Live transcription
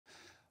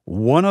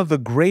one of the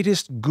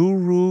greatest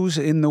gurus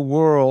in the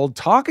world,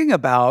 talking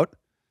about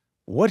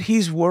what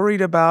he's worried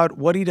about,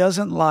 what he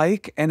doesn't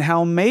like, and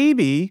how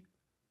maybe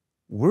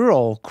we're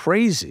all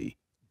crazy.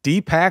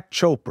 Deepak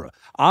Chopra.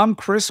 I'm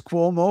Chris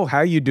Cuomo.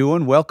 How you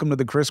doing? Welcome to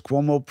the Chris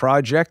Cuomo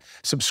Project.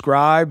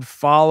 Subscribe,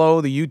 follow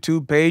the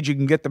YouTube page. You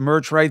can get the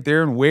merch right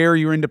there and wear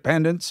your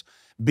independence.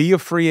 Be a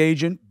free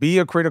agent. Be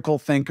a critical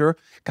thinker.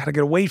 Got to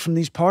get away from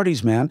these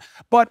parties, man.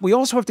 But we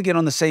also have to get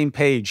on the same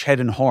page,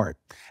 head and heart.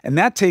 And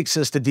that takes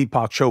us to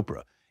Deepak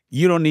Chopra.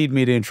 You don't need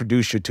me to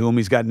introduce you to him.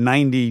 He's got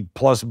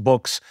 90+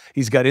 books.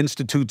 He's got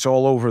institutes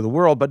all over the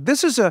world. But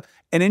this is an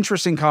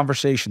interesting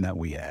conversation that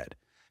we had.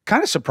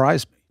 Kind of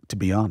surprised me, to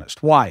be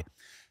honest. Why?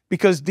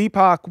 Because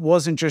Deepak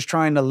wasn't just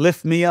trying to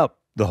lift me up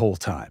the whole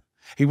time.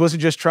 He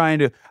wasn't just trying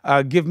to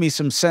give me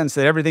some sense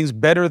that everything's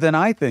better than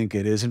I think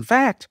it is. In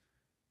fact,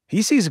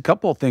 he sees a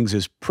couple of things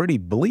as pretty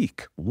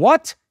bleak.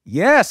 What?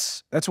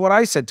 Yes, that's what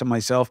I said to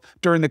myself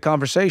during the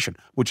conversation,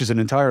 which is an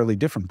entirely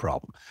different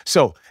problem.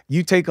 So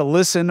you take a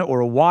listen or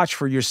a watch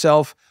for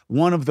yourself.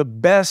 One of the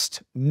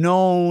best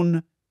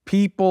known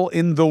people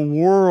in the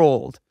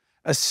world,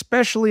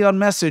 especially on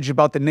message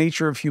about the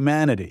nature of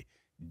humanity,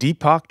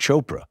 Deepak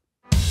Chopra.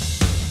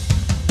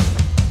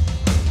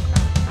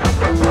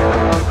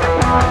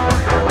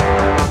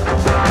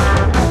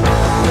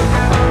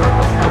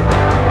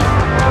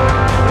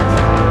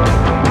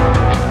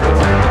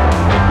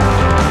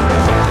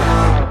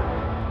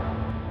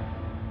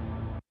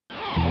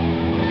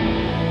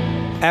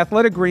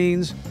 Athletic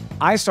Greens,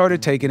 I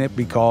started taking it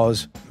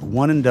because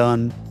one and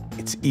done,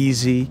 it's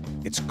easy,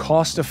 it's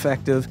cost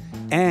effective,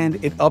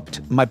 and it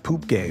upped my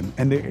poop game.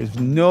 And there is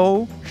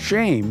no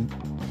shame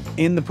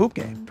in the poop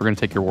game. We're going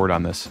to take your word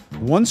on this.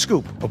 One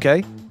scoop,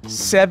 okay?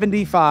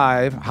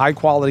 75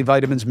 high-quality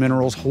vitamins,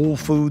 minerals, whole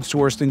food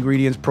sourced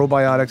ingredients,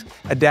 probiotics,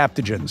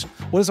 adaptogens.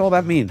 What does all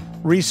that mean?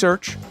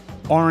 Research,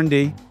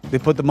 R&D. They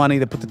put the money,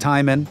 they put the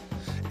time in.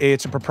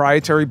 It's a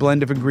proprietary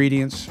blend of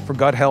ingredients for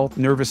gut health,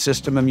 nervous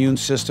system, immune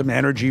system,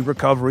 energy,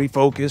 recovery,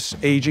 focus,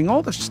 aging,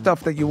 all the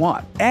stuff that you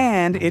want.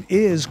 And it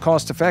is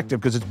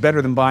cost-effective because it's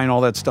better than buying all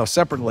that stuff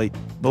separately.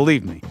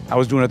 Believe me, I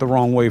was doing it the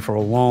wrong way for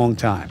a long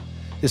time.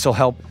 This will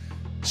help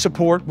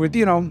support with,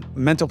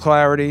 mental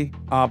clarity,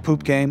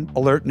 poop game,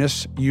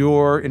 alertness.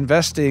 You're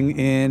investing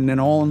in an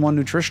all-in-one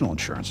nutritional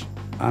insurance.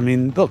 I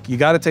mean, look, you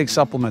got to take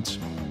supplements.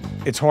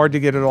 It's hard to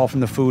get it all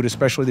from the food,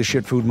 especially the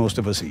shit food most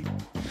of us eat.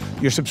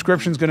 Your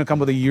subscription is going to come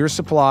with a year's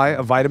supply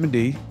of vitamin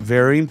D.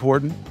 Very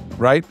important,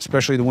 right?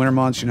 Especially the winter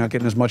months. You're not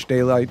getting as much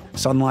daylight,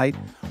 sunlight.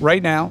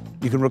 Right now,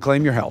 you can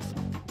reclaim your health.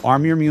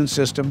 Arm your immune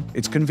system.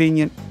 It's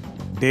convenient.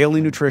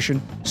 Daily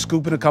nutrition.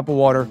 Scoop in a cup of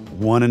water.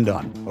 One and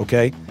done,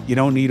 okay? You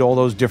don't need all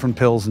those different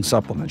pills and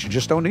supplements. You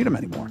just don't need them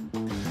anymore.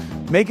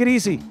 Make it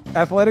easy.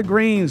 Athletic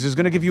Greens is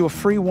going to give you a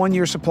free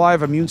 1-year supply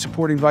of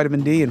immune-supporting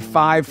vitamin D and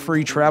 5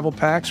 free travel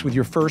packs with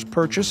your first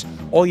purchase.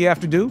 All you have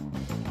to do,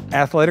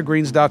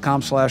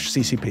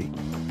 athleticgreens.com/CCP.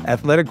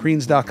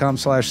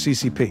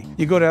 athleticgreens.com/CCP.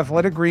 You go to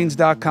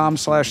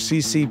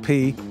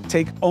athleticgreens.com/CCP.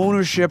 Take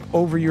ownership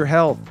over your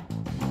health.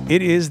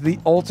 It is the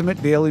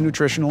ultimate daily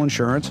nutritional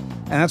insurance,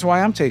 and that's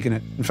why I'm taking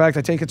it. In fact,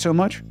 I take it so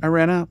much, I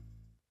ran out.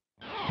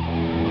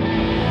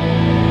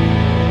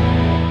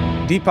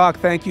 Deepak,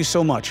 thank you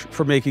so much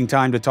for making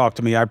time to talk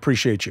to me. I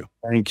appreciate you.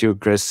 Thank you,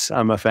 Chris.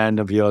 I'm a fan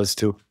of yours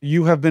too.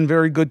 You have been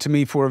very good to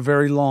me for a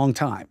very long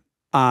time.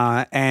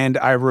 And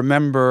I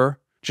remember,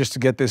 just to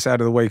get this out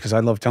of the way, because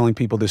I love telling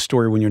people this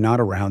story when you're not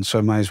around, so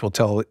I might as well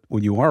tell it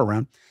when you are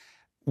around.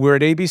 We're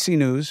at ABC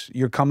News.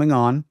 You're coming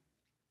on.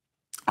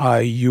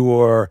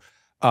 You're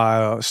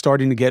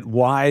starting to get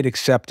wide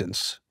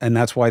acceptance, and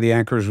that's why the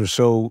anchors were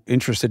so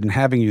interested in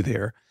having you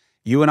there.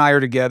 You and I are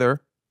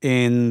together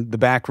in the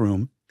back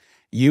room.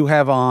 You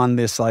have on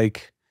this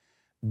like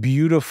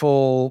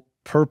beautiful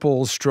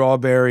purple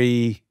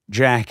strawberry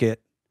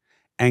jacket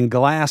and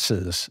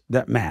glasses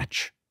that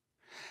match.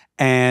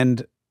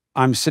 And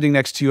I'm sitting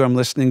next to you. I'm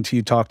listening to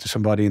you talk to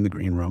somebody in the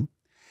green room.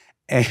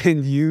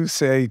 And you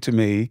say to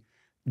me,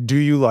 "Do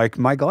you like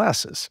my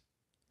glasses?"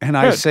 And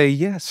I say,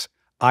 "Yes,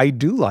 I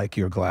do like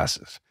your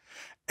glasses."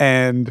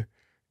 And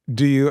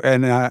do you,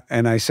 and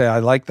I say, "I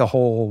like the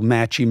whole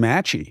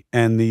matchy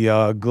and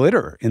the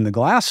glitter in the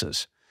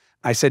glasses."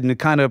 I said, and it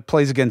kind of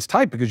plays against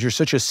type because you're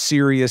such a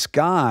serious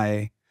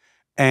guy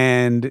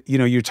and,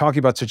 you're talking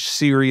about such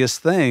serious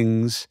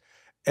things.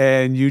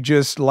 And you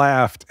just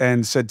laughed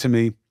and said to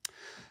me,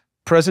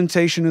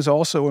 "Presentation is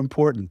also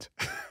important."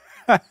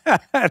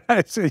 And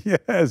I said,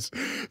 yes,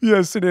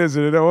 it is.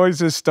 And it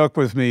always has stuck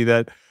with me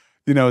that,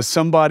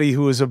 somebody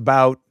who is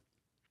about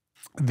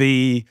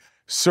the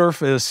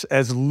surface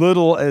as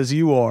little as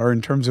you are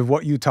in terms of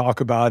what you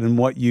talk about and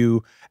what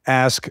you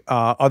ask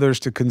others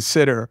to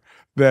consider,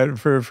 that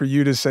for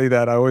you to say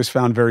that, I always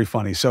found very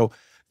funny. So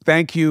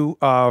thank you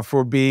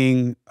for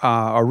being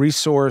a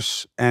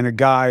resource and a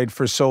guide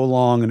for so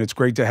long, and it's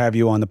great to have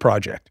you on the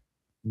project.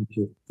 Thank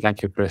you.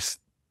 Thank you, Chris.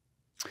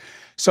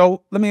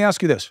 So let me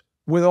ask you this.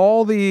 With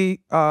all the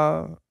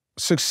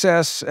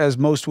success, as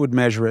most would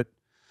measure it,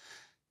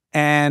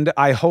 And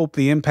I hope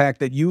the impact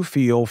that you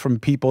feel from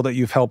people that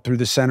you've helped through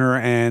the center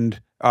and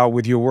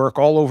with your work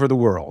all over the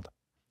world.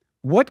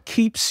 What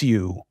keeps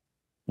you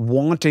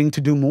wanting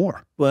to do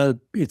more? Well,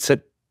 it's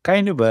a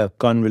kind of a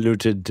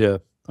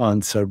convoluted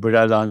answer, but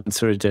I'll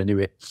answer it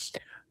anyway.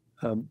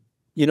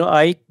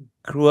 I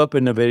grew up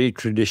in a very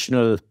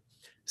traditional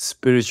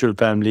spiritual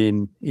family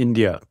in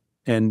India.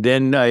 And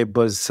then I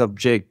was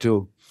subject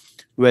to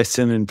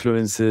Western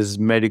influences,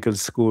 medical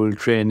school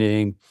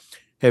training,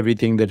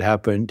 everything that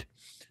happened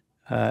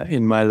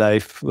in my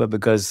life.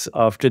 Because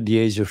after the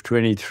age of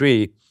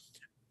 23,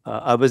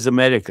 I was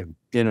American.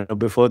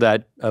 Before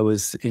that, I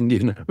was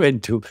Indian. I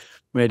went to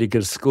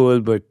medical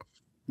school, but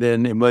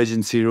then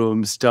emergency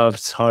rooms,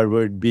 Tufts,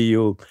 Harvard,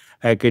 BU,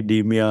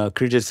 academia,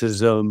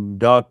 criticism,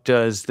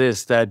 doctors,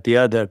 this, that, the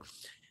other,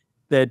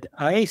 that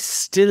I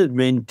still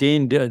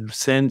maintained a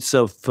sense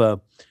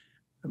of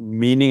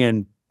meaning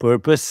and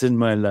purpose in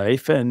my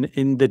life. And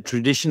in the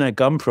tradition I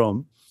come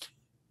from,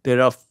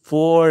 there are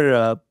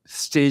four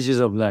stages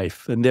of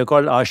life, and they're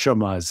called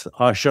ashramas.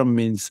 Ashram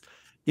means,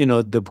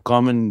 the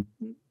common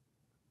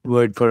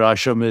word for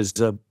ashram is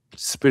a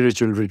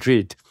spiritual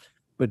retreat.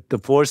 But the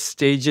four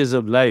stages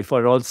of life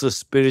are also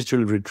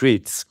spiritual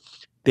retreats.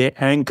 They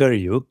anchor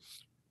you.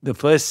 The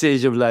first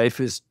stage of life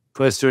is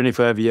first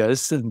 25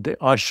 years, and the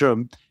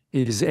ashram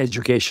is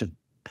education.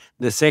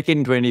 The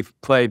second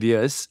 25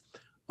 years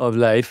of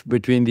life,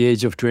 between the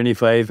age of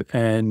 25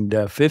 and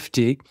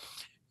 50,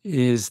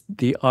 is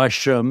the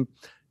ashram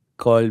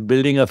called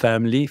building a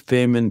family,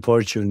 fame and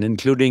fortune,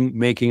 including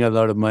making a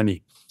lot of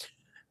money.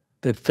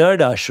 The third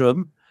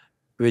ashram,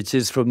 which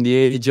is from the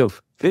age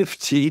of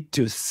 50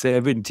 to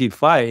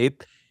 75,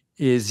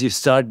 is you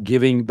start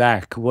giving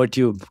back what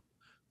you've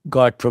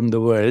got from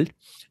the world.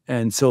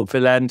 And so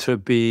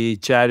philanthropy,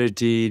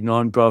 charity,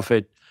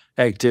 nonprofit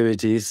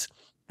activities.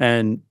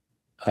 And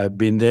I've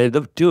been there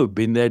too,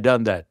 been there,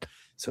 done that.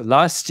 So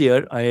last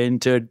year, I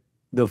entered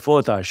the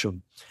fourth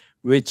ashram,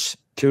 which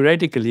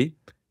theoretically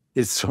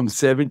is from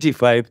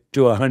 75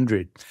 to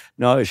 100.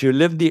 Now, if you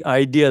live the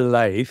ideal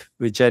life,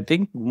 which I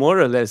think more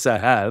or less I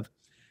have,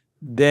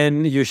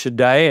 then you should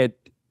die at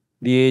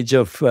the age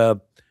of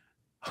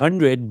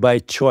 100 by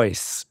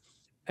choice.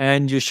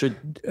 And you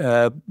should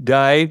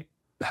die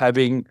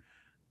having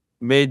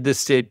made the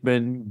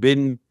statement,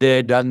 been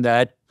there, done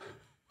that,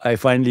 I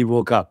finally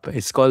woke up.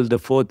 It's called the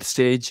fourth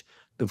stage.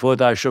 The fourth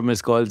ashram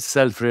is called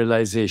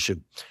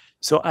self-realization.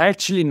 So I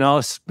actually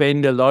now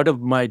spend a lot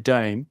of my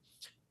time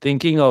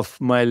thinking of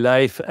my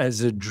life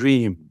as a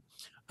dream.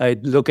 I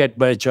look at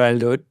my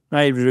childhood,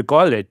 I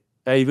recall it.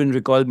 I even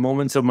recall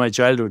moments of my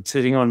childhood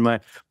sitting on my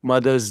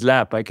mother's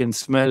lap. I can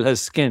smell her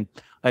skin.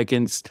 I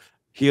can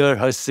hear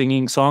her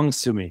singing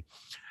songs to me.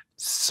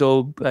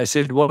 So I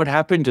said, what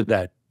happened to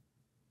that?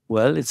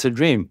 Well, it's a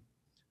dream.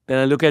 Then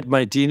I look at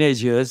my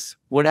teenage years.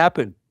 What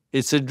happened?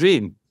 It's a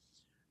dream.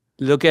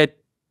 Look at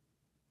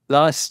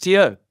last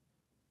year,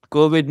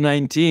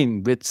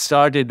 COVID-19, which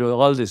started with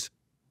all this,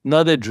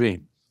 another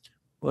dream.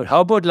 But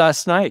how about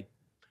last night?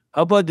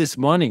 How about this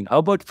morning? How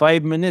about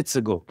 5 minutes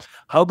ago?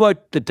 How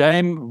about the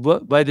time,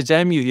 by the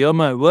time you hear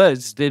my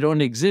words, they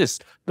don't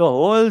exist. The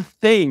whole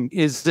thing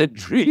is a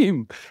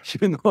dream.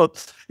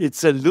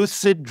 It's a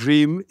lucid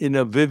dream in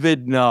a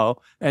vivid now,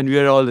 and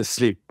we're all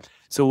asleep.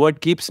 So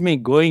what keeps me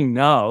going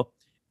now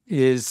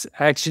is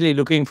actually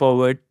looking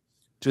forward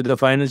to the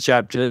final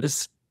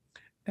chapters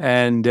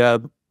and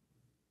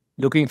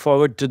looking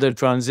forward to the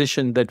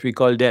transition that we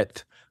call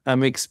death.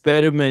 I'm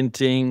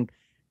experimenting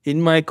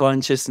in my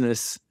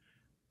consciousness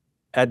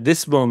at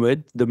this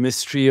moment, the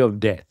mystery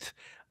of death.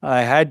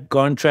 I had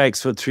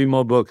contracts for 3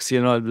 more books.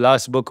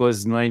 Last book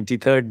was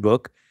 93rd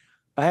book.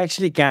 I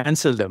actually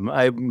canceled them.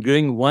 I'm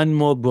doing 1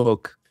 more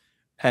book,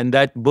 and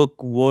that book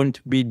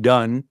won't be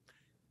done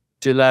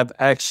till I've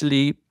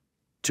actually,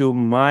 to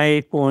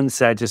my own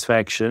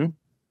satisfaction,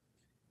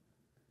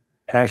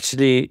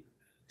 actually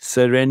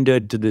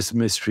surrendered to this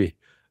mystery,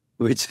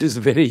 which is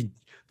very,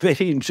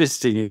 very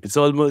interesting. It's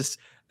almost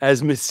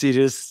as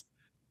mysterious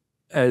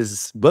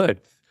as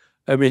birth.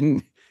 I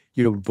mean,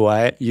 you're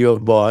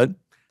born,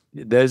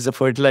 there's a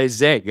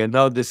fertilized egg, and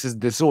now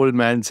this old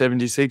man,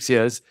 76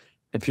 years,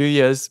 a few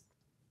years,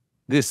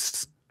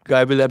 this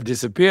guy will have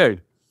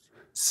disappeared.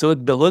 So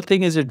the whole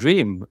thing is a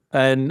dream,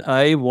 and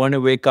I want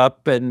to wake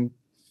up and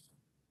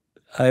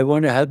I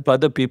want to help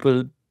other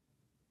people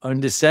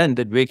understand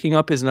that waking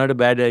up is not a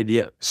bad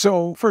idea.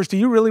 So first, do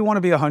you really want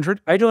to be 100?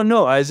 I don't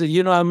know.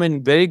 I'm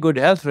in very good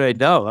health right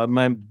now.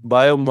 My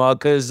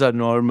biomarkers are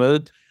normal.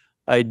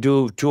 I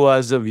do 2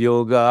 hours of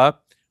yoga.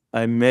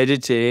 I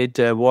meditate.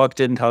 I walk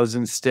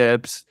 10,000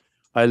 steps.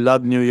 I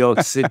love New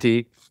York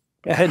City.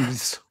 And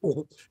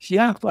so,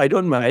 yeah, I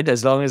don't mind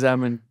as long as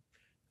I'm in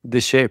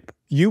the shape.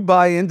 You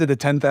buy into the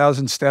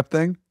 10,000 step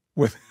thing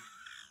with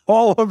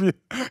all of you?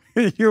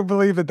 You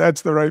believe that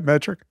that's the right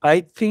metric?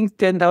 I think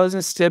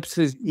 10,000 steps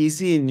is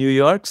easy in New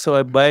York, so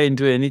I buy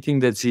into anything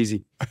that's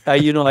easy. I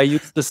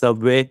use the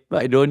subway.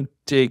 I don't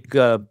take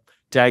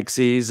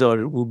taxis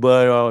or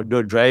Uber or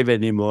don't drive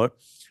anymore.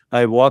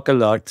 I walk a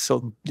lot.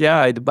 So, yeah,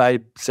 I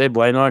said,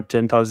 why not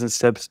 10,000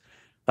 steps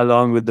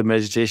along with the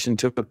meditation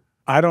too.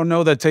 I don't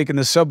know that taking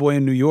the subway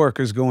in New York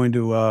is going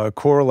to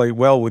correlate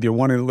well with your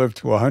wanting to live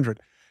to 100.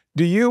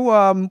 Do you,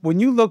 when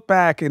you look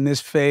back in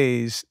this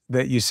phase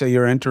that you say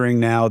you're entering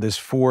now, this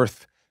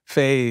fourth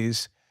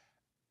phase,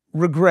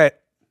 regret?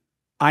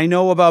 I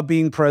know about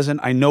being present.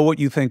 I know what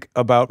you think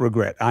about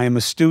regret. I am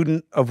a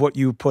student of what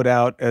you put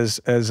out as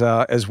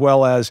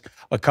well as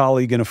a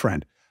colleague and a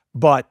friend.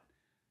 But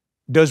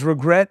does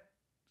regret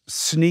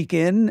sneak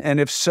in? And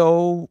if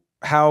so,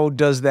 how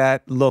does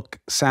that look,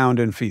 sound,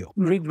 and feel?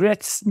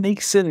 Regret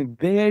sneaks in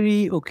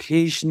very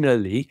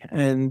occasionally.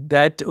 And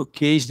that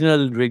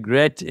occasional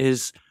regret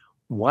is,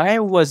 why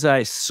was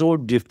I so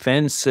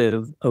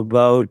defensive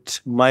about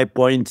my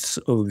points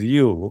of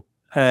view?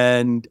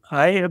 And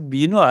I have,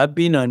 I've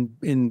been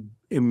in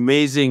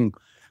amazing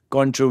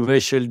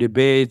controversial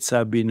debates.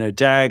 I've been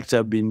attacked.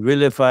 I've been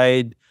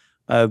vilified.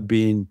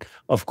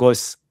 Of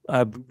course,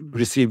 I've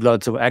received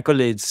lots of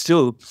accolades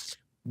too.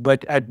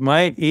 But at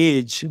my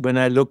age, when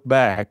I look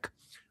back,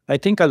 I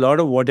think a lot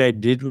of what I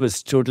did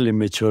was totally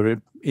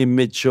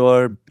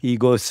immature,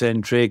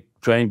 egocentric,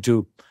 trying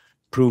to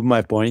prove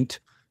my point.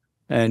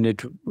 And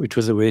it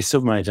was a waste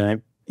of my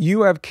time.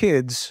 You have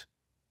kids.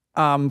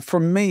 For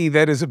me,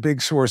 that is a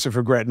big source of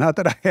regret. Not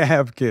that I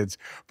have kids,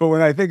 but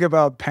when I think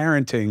about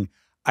parenting,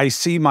 I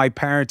see my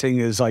parenting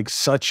as like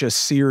such a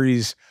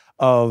series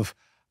of,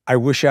 I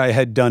wish I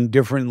had done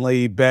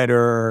differently,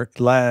 better,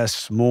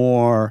 less,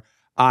 more.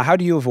 How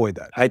do you avoid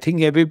that? I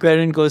think every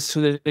parent goes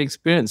through that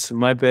experience.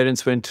 My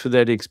parents went through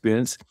that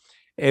experience.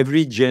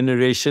 Every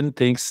generation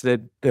thinks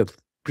that the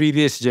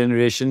previous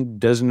generation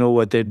doesn't know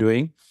what they're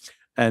doing.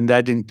 And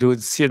that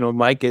includes,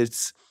 my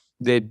kids.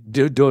 They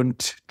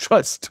don't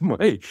trust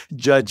my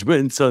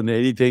judgments on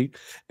anything.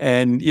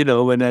 And,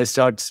 when I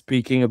start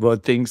speaking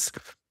about things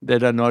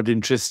that are not of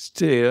interest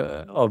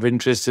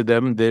to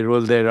them, they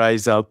roll their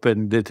eyes up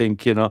and they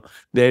think,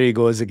 there he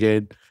goes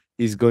again.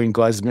 He's going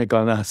cosmic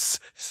on us.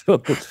 So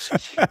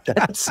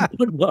that's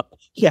normal.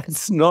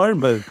 That's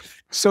normal.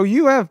 So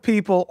you have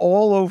people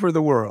all over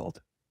the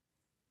world.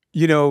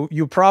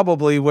 You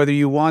probably, whether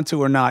you want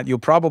to or not, you'll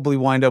probably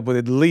wind up with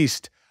at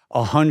least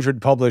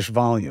 100 published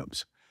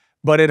volumes.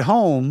 But at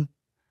home,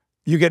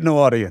 you get no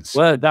audience.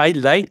 Well, I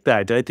like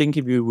that. I think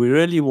if you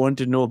really want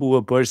to know who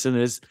a person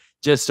is,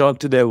 just talk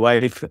to their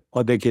wife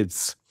or their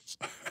kids.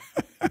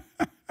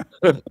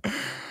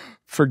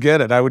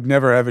 Forget it. I would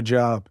never have a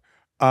job.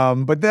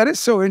 But that is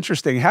so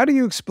interesting. How do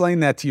you explain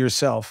that to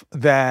yourself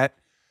that,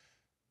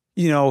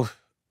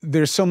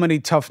 there's so many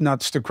tough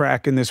nuts to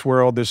crack in this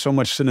world. There's so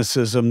much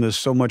cynicism. There's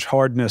so much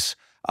hardness,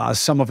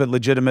 some of it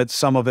legitimate,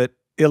 some of it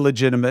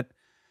illegitimate.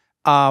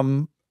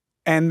 And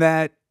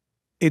that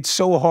it's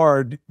so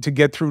hard to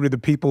get through to the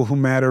people who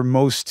matter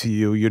most to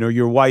you,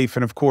 your wife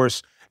and, of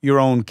course, your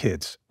own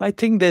kids. I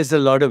think there's a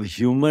lot of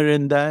humor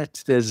in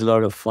that. There's a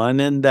lot of fun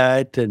in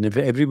that. And if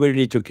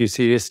everybody took you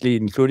seriously,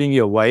 including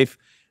your wife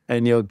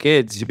and your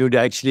kids, you'd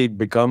actually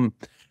become,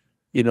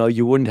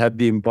 you wouldn't have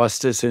the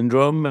imposter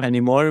syndrome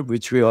anymore,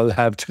 which we all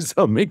have to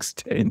some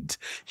extent,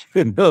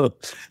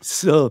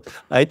 So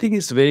I think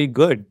it's very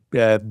good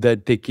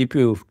that they keep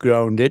you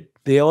grounded.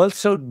 They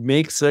also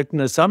make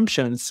certain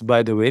assumptions,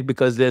 by the way,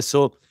 because they're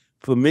so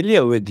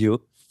familiar with you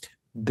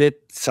that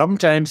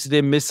sometimes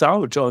they miss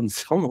out on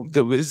some of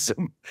the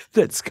wisdom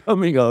that's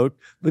coming out.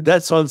 But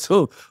that's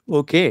also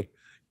okay.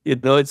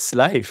 It's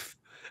life.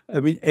 I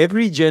mean,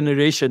 every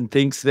generation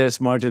thinks they're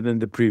smarter than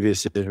the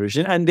previous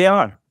generation, and they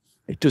are,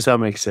 to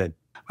some extent.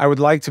 I would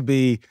like to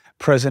be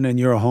present in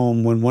your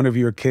home when one of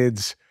your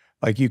kids,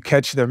 like you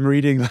catch them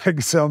reading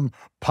like some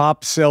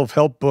pop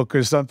self-help book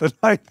or something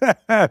like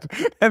that,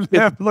 and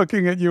them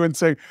looking at you and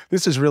saying,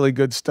 this is really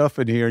good stuff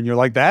in here. And you're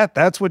like,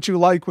 that's what you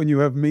like when you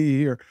have me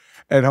here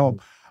at home.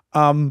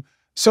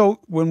 So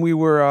when we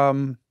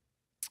were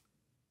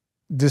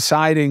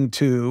deciding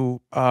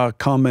to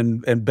come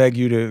and beg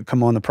you to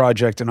come on the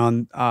project and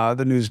on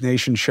the News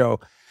Nation show,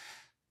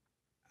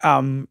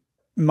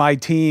 my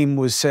team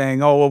was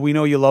saying, oh, well, we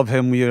know you love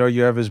him.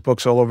 You have his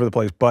books all over the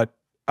place, but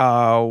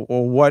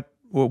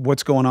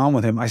what's going on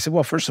with him? I said,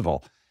 well, first of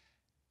all,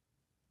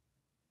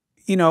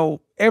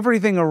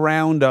 everything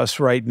around us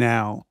right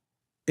now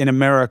in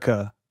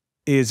America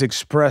is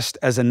expressed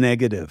as a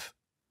negative.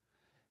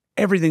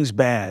 Everything's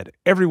bad.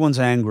 Everyone's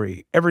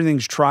angry.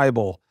 Everything's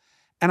tribal.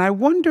 And I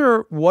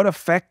wonder what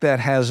effect that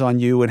has on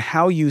you and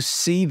how you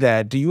see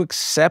that. Do you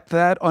accept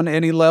that on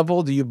any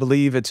level? Do you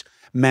believe it's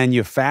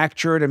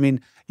manufactured? I mean,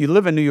 you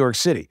live in New York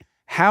City.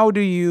 How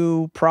do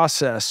you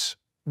process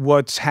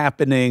what's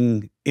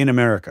happening in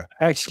America?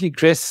 Actually,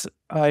 Chris,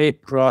 I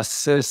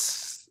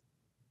process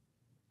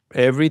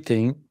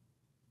everything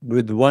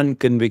with one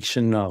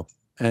conviction now.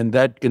 And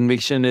that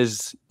conviction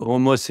is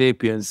Homo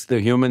sapiens, the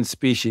human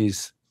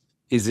species,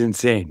 is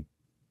insane.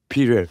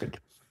 Period.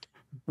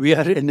 We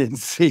are an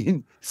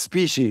insane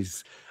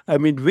species. I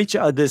mean, which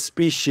other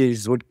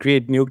species would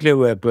create nuclear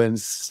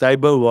weapons,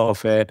 cyber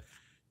warfare,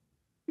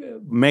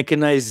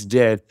 mechanized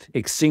death,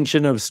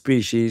 extinction of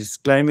species,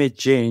 climate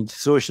change,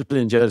 social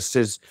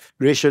injustice,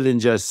 racial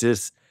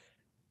injustice,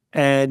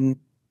 and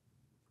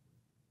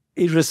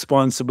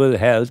irresponsible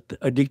health,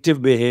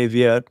 addictive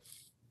behavior,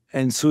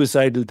 and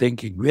suicidal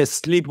thinking. We're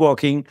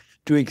sleepwalking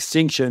to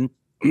extinction,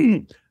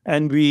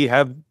 and we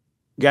have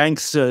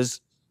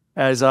gangsters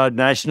as our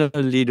national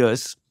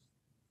leaders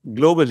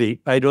globally.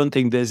 I don't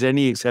think there's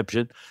any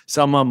exception.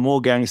 Some are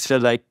more gangster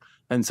like,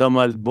 and some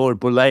are more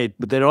polite,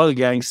 but they're all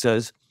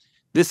gangsters.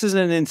 This is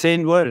an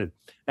insane world.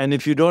 And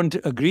if you don't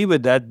agree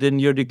with that, then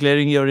you're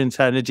declaring your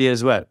insanity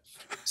as well.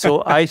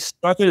 So I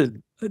struggled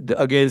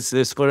against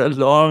this for a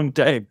long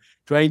time,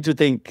 trying to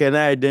think, can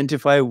I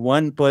identify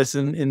one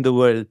person in the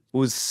world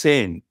who's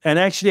sane? And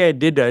actually, I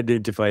did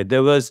identify.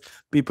 There was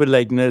people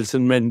like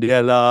Nelson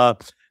Mandela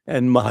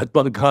and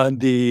Mahatma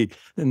Gandhi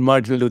and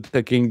Martin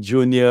Luther King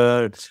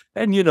Jr.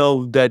 And,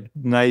 that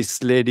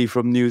nice lady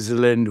from New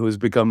Zealand who's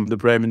become the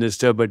prime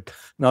minister, but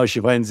now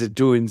she finds it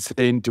too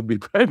insane to be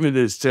prime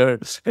minister,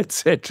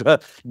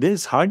 etc.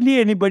 There's hardly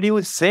anybody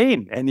who's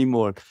sane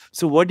anymore.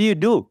 So what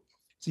do?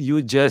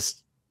 You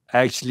just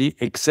actually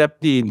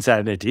accept the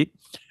insanity,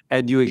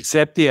 and you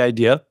accept the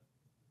idea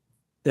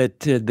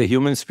that the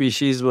human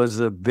species was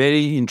a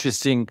very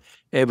interesting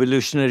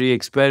evolutionary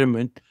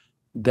experiment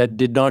that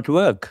did not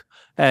work.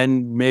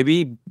 And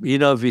maybe,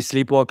 if we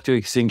sleepwalk to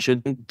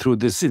extinction through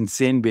this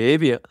insane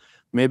behavior,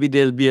 maybe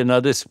there'll be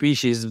another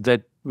species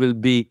that will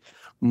be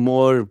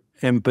more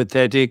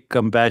empathetic,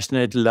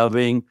 compassionate,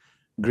 loving,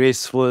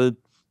 graceful,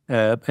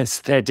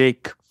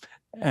 aesthetic,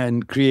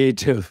 and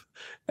creative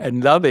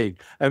and loving.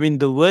 I mean,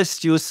 the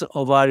worst use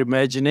of our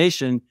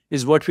imagination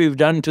is what we've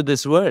done to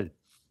this world.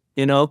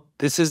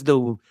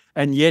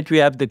 And yet we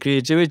have the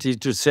creativity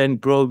to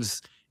send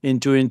probes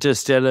into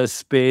interstellar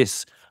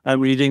space.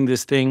 I'm reading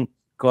this thing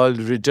called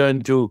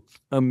Return to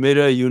a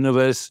Mirror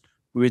Universe,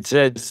 which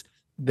says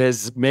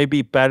there's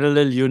maybe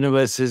parallel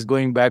universes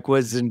going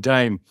backwards in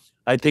time.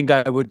 I think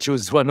I would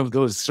choose one of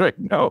those right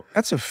now.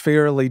 That's a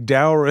fairly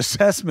dour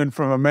assessment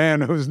from a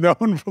man who's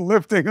known for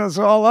lifting us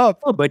all up.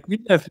 Oh, but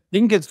if you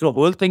think the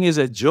whole thing is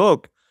a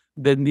joke,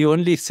 then the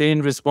only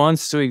sane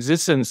response to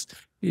existence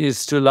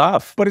is to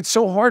laugh. But it's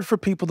so hard for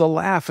people to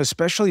laugh,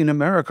 especially in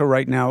America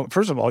right now.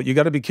 First of all, you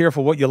got to be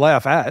careful what you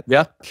laugh at.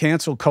 Yeah.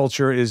 Cancel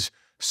culture is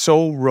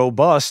so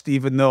robust,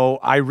 even though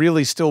I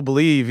really still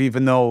believe,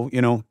 even though,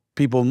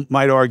 people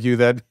might argue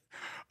that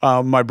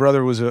my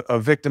brother was a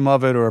victim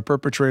of it or a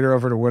perpetrator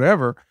of it or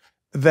whatever,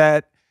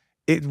 that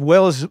it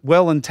is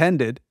well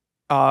intended,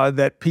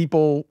 that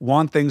people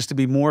want things to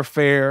be more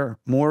fair,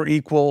 more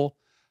equal,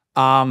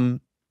 that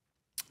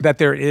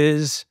there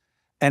is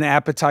an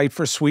appetite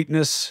for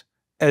sweetness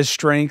as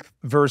strength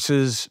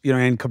versus,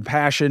 and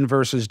compassion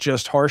versus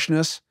just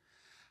harshness.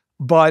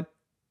 But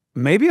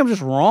maybe I'm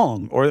just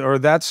wrong, or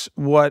that's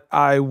what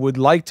I would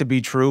like to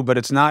be true, but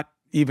it's not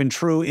even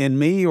true in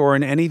me or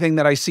in anything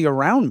that I see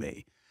around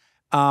me.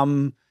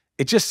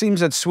 It just seems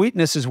that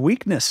sweetness is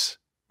weakness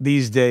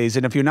these days.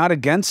 And if you're not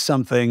against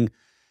something,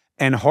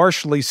 and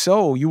harshly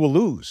so, you will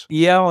lose.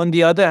 Yeah, on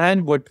the other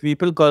hand, what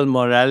people call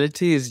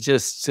morality is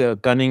just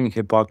cunning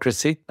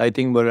hypocrisy. I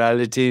think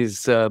morality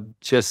is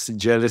just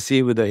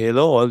jealousy with a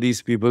halo. All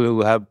these people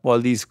who have all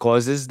these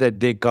causes that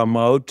they come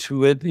out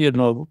with,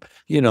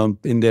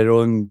 in their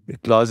own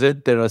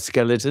closet, there are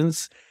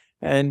skeletons.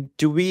 And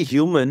to be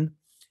human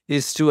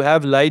is to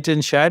have light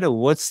and shadow.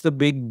 What's the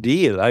big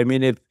deal? I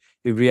mean, if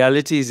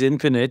reality is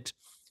infinite,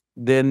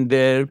 then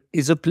there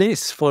is a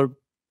place for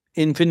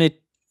infinite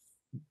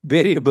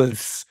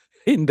variables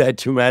in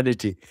that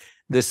humanity.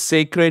 The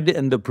sacred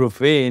and the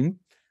profane,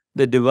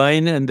 the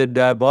divine and the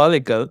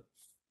diabolical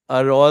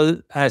are all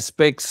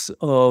aspects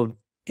of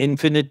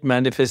infinite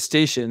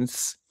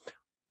manifestations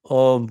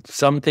of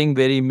something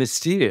very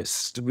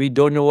mysterious. We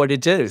don't know what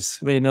it is.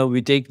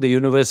 We take the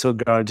universe for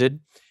granted.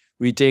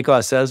 We take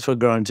ourselves for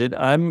granted.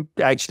 I'm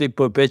actually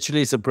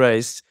perpetually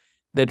surprised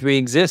that we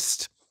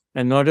exist.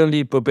 And not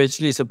only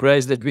perpetually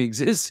surprised that we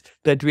exist,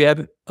 that we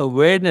have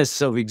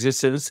awareness of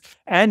existence.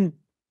 And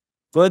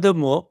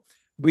furthermore,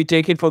 we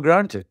take it for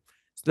granted.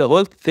 The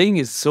whole thing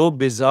is so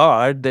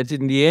bizarre that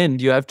in the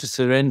end, you have to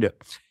surrender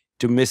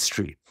to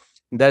mystery.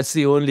 That's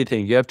the only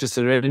thing. You have to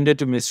surrender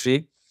to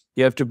mystery.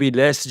 You have to be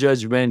less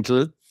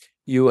judgmental.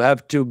 You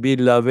have to be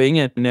loving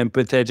and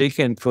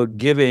empathetic and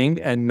forgiving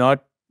and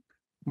not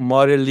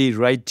morally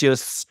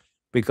righteous,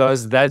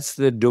 because that's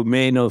the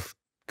domain of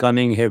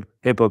cunning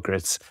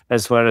hypocrites,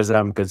 as far as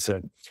I'm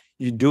concerned.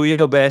 You do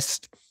your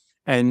best,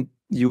 and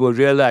you will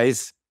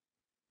realize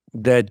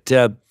that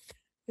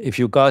if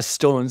you cast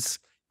stones,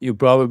 you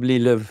probably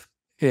live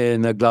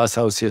in a glass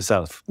house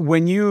yourself.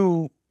 When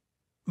you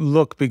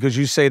look, because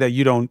you say that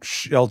you don't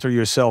shelter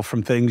yourself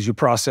from things, you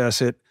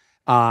process it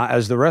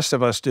as the rest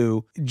of us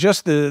do,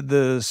 just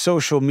the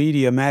social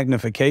media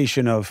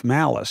magnification of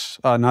malice,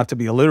 not to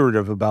be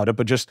alliterative about it,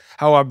 but just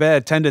how our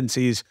bad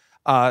tendencies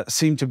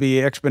seem to be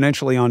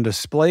exponentially on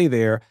display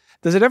there.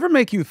 Does it ever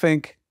make you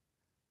think,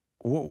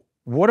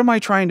 what am I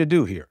trying to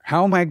do here?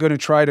 How am I going to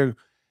try to,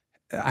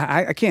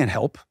 I can't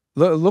help.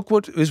 Look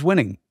what is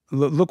winning.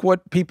 Look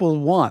what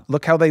people want.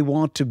 Look how they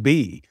want to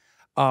be.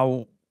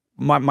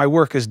 My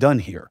work is done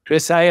here.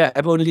 Chris, I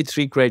have only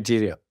 3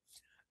 criteria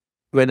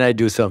when I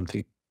do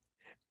something.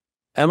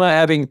 Am I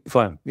having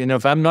fun?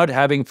 If I'm not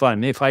having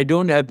fun, if I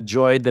don't have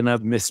joy, then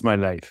I've missed my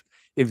life.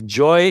 If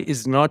joy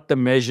is not the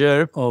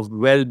measure of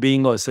well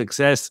being or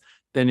success,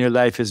 then your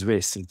life is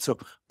wasted. So,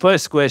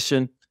 first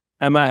question,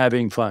 am I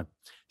having fun?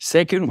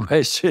 Second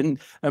question,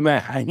 am I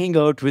hanging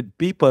out with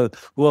people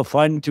who are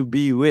fun to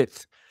be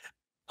with?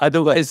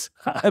 Otherwise,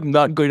 I'm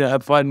not going to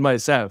have fun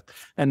myself.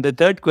 And the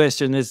third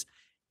question is,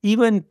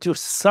 even to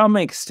some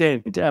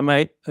extent, am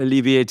I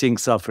alleviating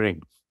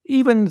suffering?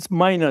 Even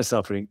minor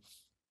suffering,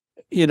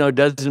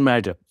 doesn't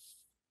matter.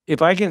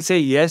 If I can say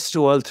yes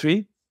to all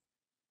three,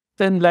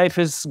 then life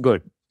is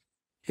good.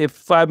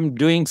 If I'm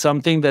doing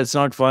something that's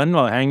not fun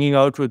or hanging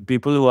out with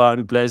people who are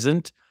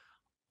unpleasant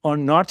or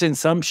not in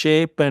some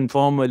shape and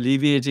form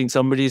alleviating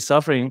somebody's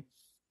suffering,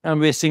 I'm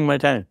wasting my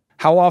time.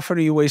 How often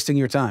are you wasting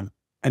your time?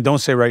 And don't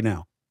say right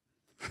now.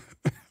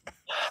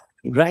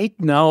 Right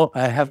now,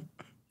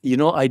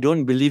 I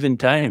don't believe in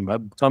time.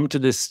 I've come to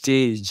this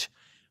stage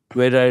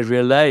where I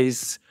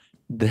realize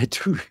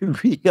that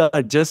we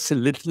are just a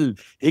little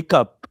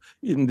hiccup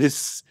in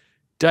this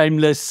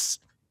timeless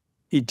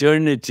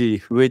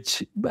eternity,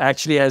 which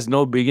actually has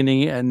no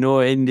beginning and no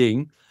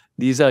ending.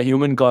 These are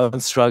human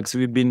constructs.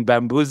 We've been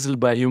bamboozled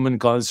by human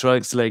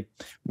constructs like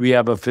we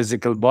have a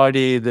physical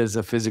body, there's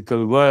a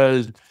physical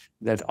world,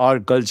 that our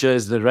culture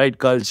is the right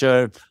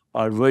culture,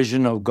 our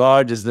version of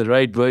God is the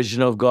right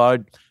version of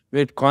God.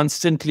 We're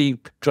constantly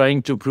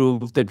trying to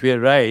prove that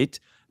we're right.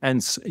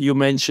 And you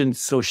mentioned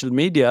social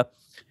media.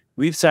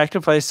 We've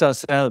sacrificed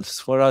ourselves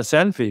for our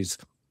selfies.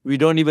 We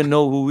don't even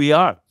know who we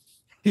are.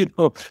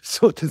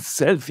 So the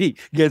selfie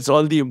gets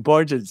all the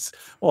importance,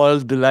 all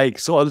the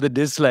likes, all the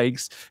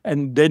dislikes,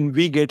 and then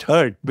we get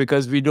hurt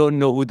because we don't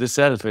know who the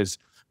self is.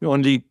 We're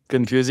only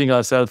confusing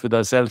ourselves with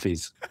our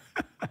selfies.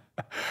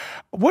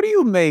 What do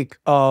you make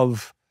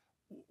of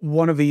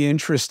one of the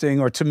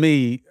interesting, or to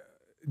me,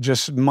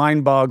 just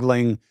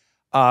mind-boggling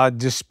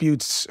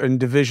disputes and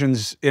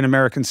divisions in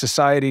American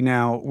society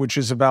now, which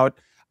is about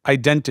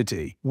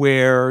identity,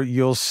 where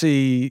you'll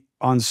see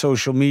on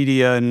social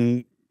media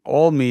and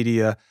all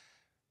media,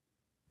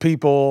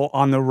 people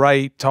on the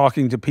right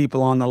talking to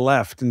people on the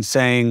left and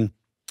saying,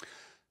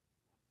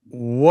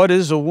 what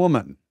is a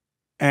woman?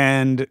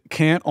 And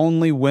can't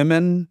only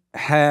women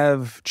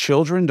have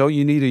children? Don't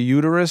you need a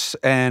uterus?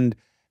 And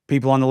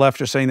people on the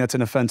left are saying that's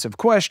an offensive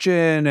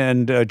question,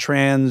 and a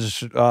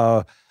trans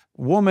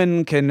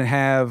woman can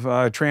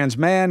have, trans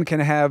man can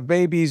have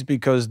babies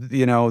because,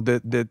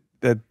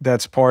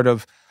 that's part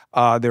of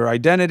their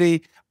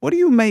identity. What do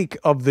you make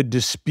of the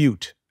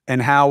dispute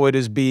and how it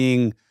is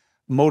being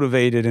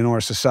motivated in our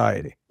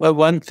society? Well,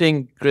 one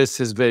thing, Chris,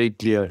 is very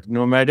clear.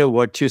 No matter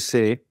what you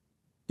say,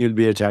 you'll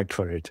be attacked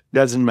for it.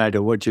 Doesn't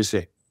matter what you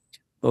say.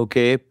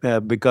 Okay?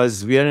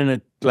 Because we are in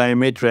a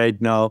climate right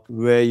now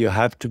where you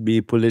have to be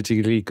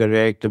politically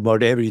correct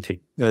about everything.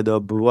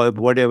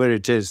 Whatever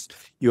it is,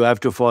 you have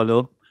to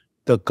follow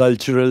the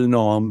cultural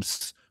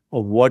norms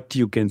of what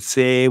you can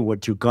say,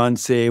 what you can't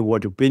say,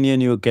 what opinion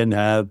you can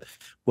have,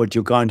 what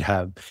you can't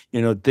have.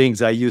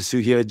 Things I used to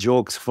hear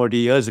jokes 40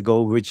 years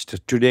ago, which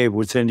today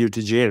would send you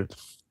to jail.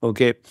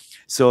 Okay.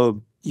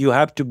 So you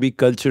have to be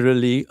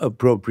culturally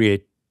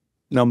appropriate,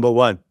 number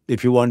one,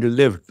 if you want to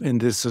live in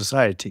this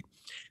society.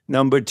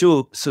 Number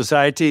two,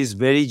 society is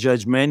very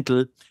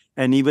judgmental,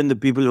 and even the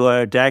people who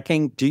are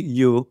attacking to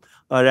you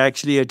are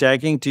actually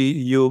attacking to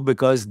you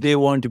because they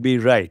want to be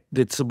right.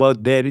 It's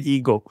about their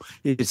ego.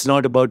 It's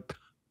not about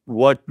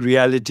what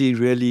reality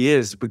really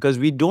is, because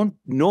we don't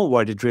know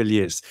what it really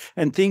is.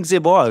 And things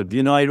evolve.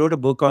 I wrote a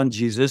book on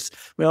Jesus,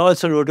 but I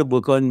also wrote a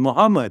book on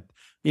Muhammad.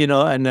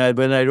 And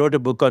when I wrote a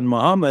book on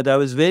Muhammad, I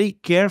was very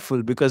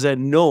careful because I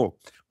know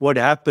what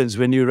happens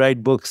when you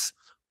write books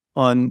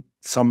on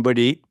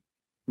somebody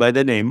by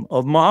the name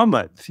of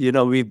Muhammad.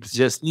 We've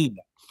just need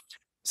that.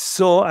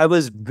 So I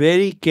was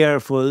very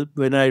careful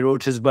when I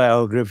wrote his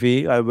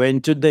biography. I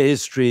went to the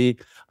history.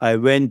 I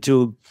went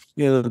to,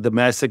 the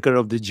massacre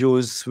of the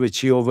Jews, which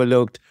he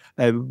overlooked.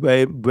 I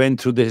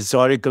went through the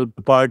historical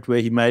part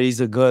where he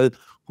marries a girl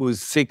who's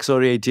 6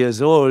 or 8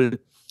 years old.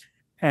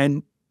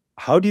 And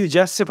how do you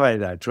justify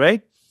that,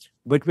 right?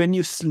 But when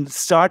you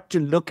start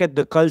to look at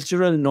the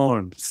cultural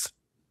norms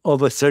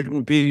of a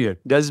certain period,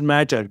 doesn't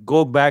matter.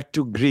 Go back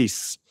to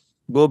Greece.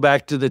 Go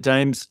back to the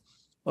times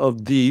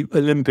of the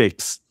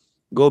Olympics.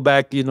 Go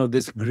back,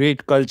 this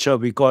great culture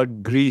we call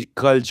Greek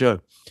culture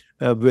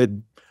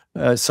with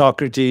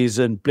Socrates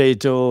and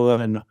Plato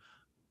and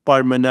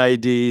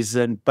Parmenides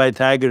and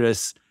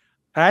Pythagoras.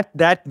 At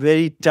that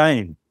very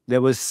time,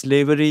 there was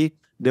slavery,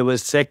 there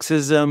was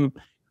sexism,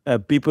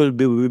 people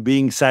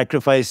being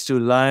sacrificed to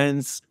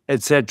lions,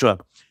 etc.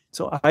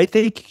 So I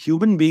think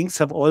human beings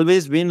have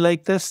always been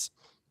like this,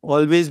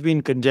 always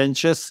been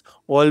contentious,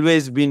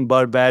 always been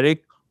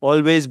barbaric,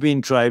 always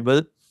been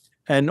tribal,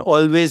 and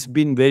always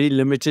been very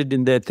limited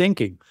in their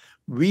thinking.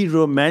 We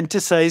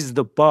romanticize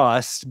the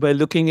past by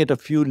looking at a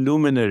few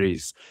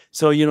luminaries.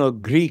 So,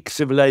 Greek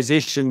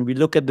civilization, we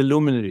look at the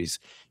luminaries.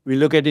 We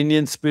look at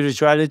Indian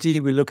spirituality,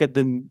 we look at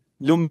the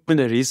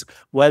luminaries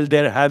while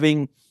they're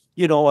having,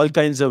 all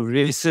kinds of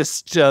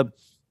racist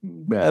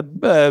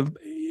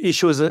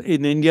issues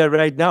in India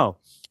right now.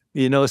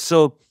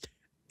 So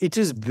it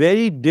is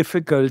very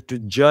difficult to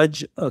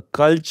judge a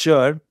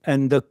culture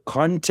and the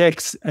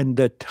context and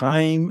the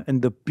time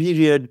and the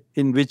period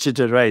in which it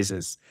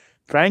arises.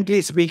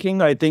 Frankly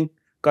speaking, I think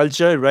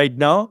culture right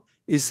now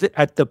is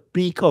at the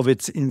peak of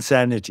its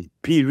insanity,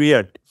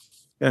 period.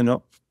 You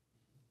know,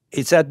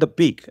 it's at the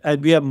peak,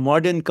 and we have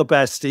modern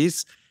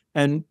capacities,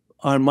 and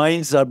our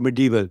minds are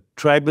medieval,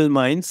 tribal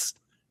minds,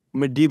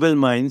 medieval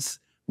minds,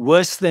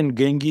 worse than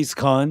Genghis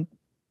Khan,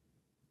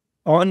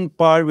 on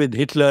par with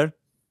Hitler,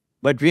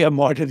 but we have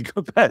modern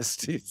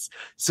capacities.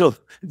 So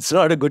it's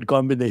not a good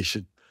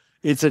combination.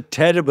 It's a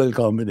terrible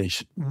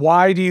combination.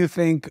 Why do you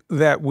think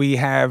that we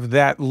have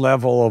that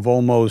level of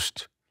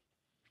almost,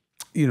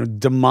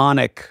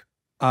 demonic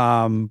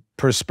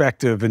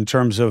perspective in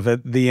terms of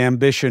the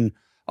ambition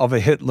of a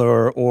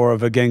Hitler or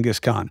of a Genghis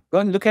Khan?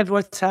 Well, look at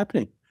what's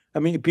happening. I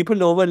mean,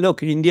 people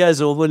overlook, India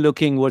is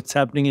overlooking what's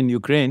happening in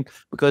Ukraine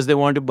because they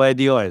want to buy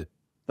the oil.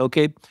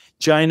 Okay.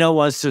 China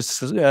wants to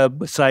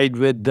side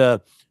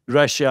with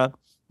Russia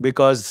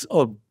because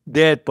of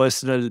their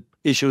personal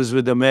issues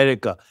with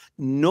America.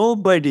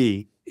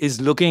 Nobody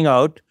is looking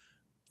out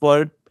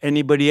for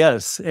anybody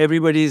else.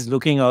 Everybody is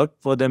looking out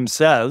for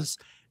themselves.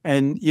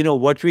 And,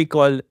 what we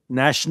call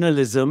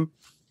nationalism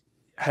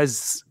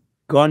has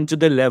gone to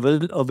the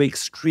level of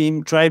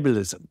extreme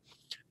tribalism.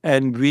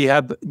 And we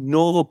have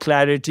no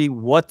clarity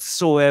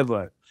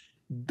whatsoever.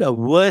 The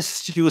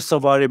worst use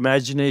of our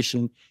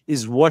imagination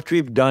is what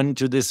we've done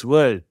to this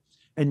world.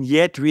 And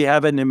yet we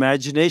have an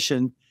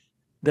imagination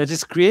that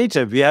is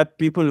creative. We have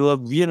people who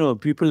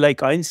have, people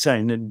like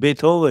Einstein and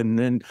Beethoven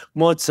and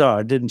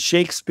Mozart and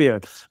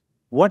Shakespeare.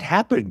 What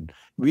happened?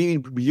 We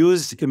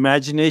used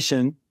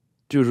imagination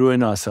to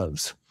ruin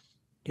ourselves,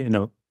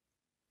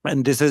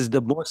 And this is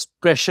the most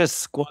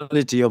precious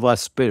quality of our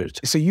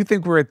spirit. So you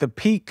think we're at the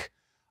peak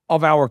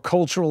of our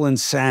cultural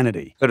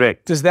insanity?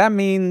 Correct. Does that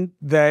mean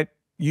that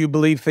you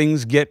believe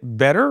things get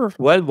better?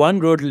 Well, one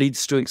road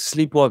leads to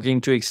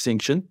sleepwalking to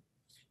extinction.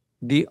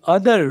 The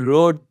other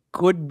road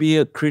could be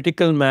a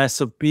critical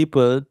mass of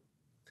people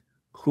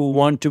who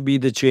want to be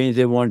the change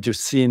they want to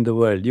see in the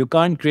world. You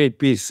can't create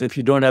peace if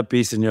you don't have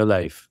peace in your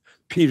life,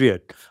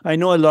 period. I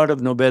know a lot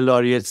of Nobel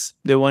laureates,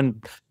 they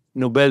won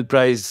Nobel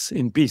Prize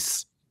in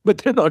peace, but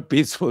they're not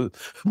peaceful.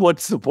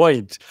 What's the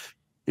point?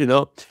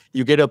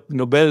 You get a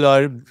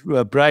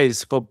Nobel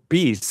Prize for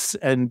peace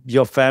and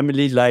your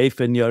family life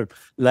and your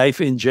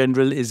life in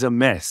general is a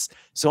mess.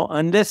 So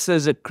unless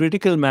there's a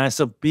critical mass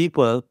of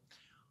people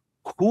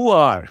who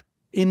are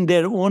in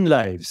their own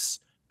lives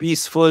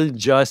peaceful,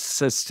 just,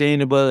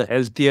 sustainable,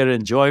 healthier,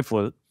 and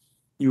joyful,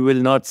 you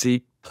will not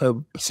see a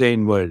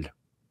sane world.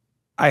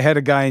 I had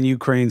a guy in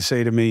Ukraine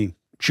say to me,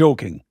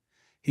 joking,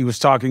 he was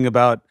talking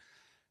about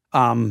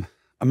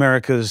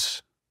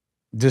America's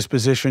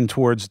disposition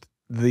towards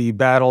the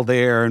battle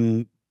there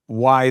and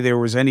why there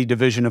was any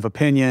division of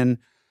opinion.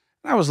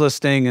 I was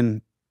listening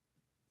and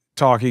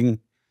talking,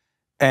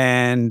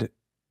 and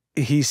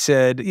he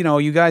said,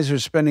 you guys are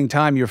spending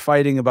time, you're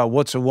fighting about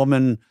what's a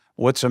woman,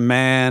 what's a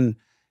man.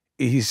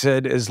 He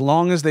said, as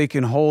long as they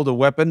can hold a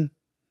weapon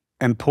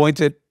and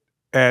point it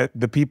at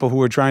the people who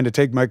are trying to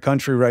take my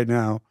country right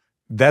now,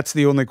 that's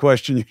the only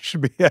question you should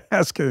be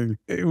asking.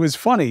 It was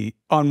funny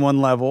on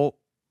one level,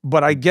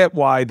 but I get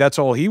why that's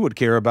all he would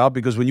care about,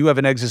 because when you have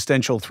an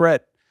existential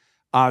threat,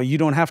 you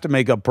don't have to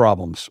make up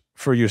problems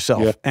for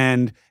yourself. Yeah.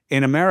 And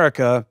in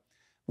America,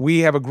 we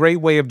have a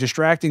great way of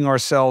distracting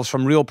ourselves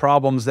from real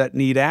problems that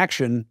need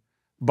action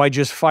by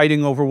just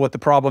fighting over what the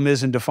problem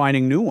is and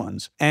defining new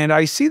ones. And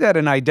I see that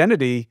in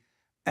identity,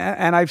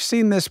 and I've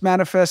seen this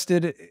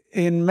manifested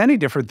in many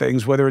different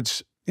things, whether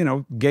it's,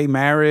 gay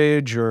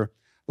marriage or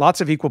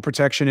lots of equal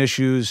protection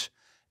issues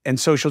and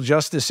social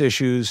justice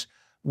issues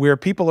where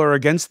people are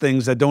against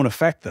things that don't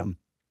affect them.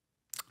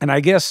 And I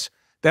guess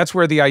that's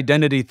where the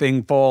identity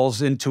thing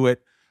falls into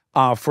it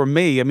for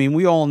me. I mean,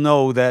 we all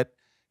know that,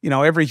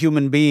 every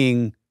human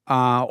being,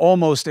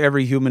 almost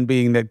every human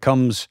being that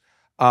comes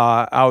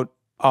out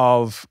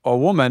of a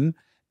woman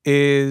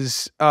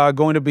is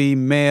going to be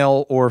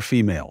male or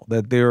female,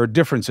 that there are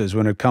differences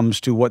when it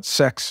comes to what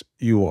sex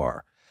you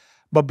are.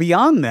 But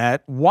beyond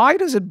that, why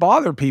does it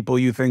bother people,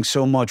 you think,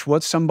 so much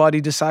what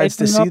somebody decides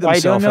to see themselves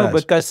as? I don't know,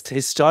 because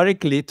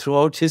historically,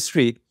 throughout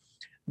history,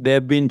 there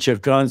have been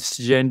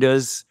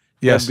transgenders,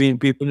 there have been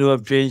people who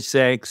have changed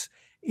sex.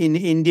 In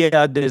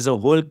India, there's a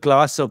whole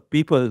class of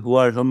people who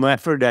are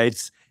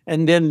hermaphrodites,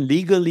 and then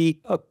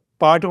legally a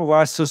part of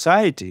our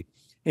society.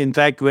 In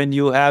fact, when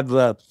you have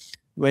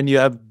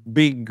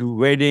big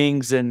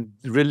weddings and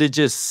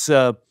religious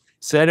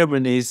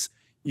ceremonies,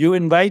 you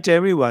invite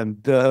everyone,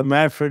 the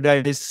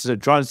hermaphrodites, the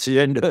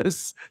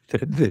transgenders.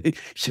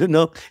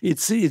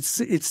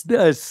 It's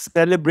the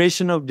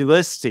celebration of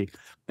diversity.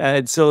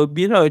 And so,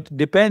 it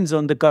depends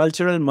on the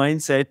cultural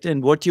mindset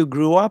and what you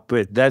grew up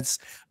with. That's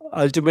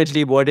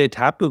ultimately what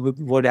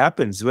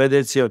happens, whether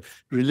it's your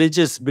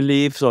religious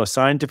beliefs or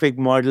scientific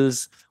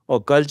models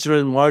or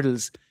cultural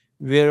models.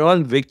 We're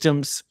all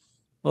victims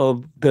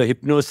of the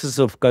hypnosis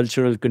of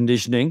cultural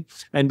conditioning,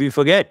 and we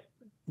forget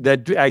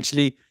that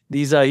actually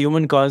these are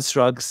human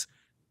constructs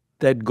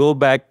that go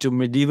back to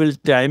medieval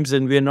times,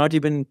 and we're not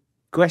even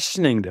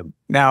questioning them.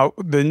 Now,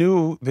 the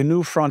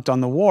new front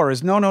on the war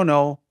is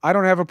no. I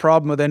don't have a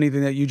problem with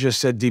anything that you just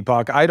said,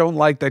 Deepak. I don't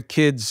like that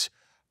kids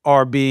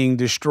are being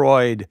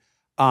destroyed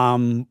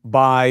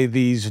by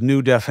these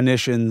new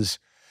definitions,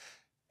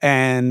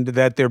 and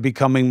that they're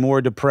becoming more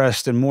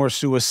depressed and more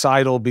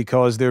suicidal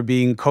because they're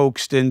being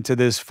coaxed into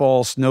this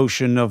false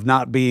notion of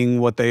not being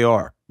what they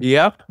are.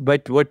 Yeah,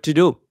 but what to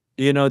do?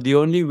 The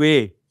only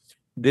way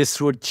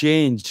this would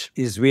change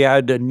is we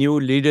had a new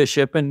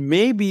leadership, and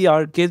maybe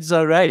our kids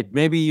are right.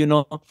 Maybe,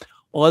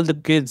 all the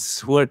kids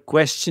who are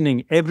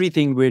questioning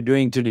everything we're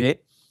doing today,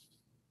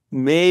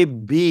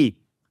 maybe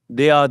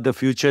they are the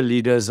future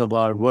leaders of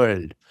our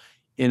world,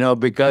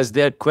 because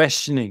they're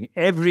questioning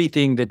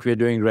everything that we're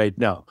doing right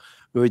now,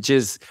 which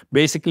is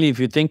basically, if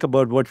you think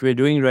about what we're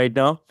doing right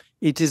now,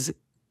 it is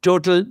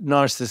total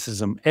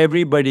narcissism.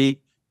 Everybody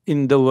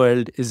in the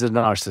world is a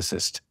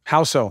narcissist.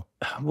 How so?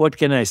 What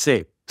can I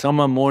say? Some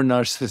are more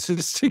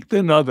narcissistic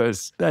than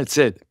others. That's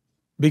it.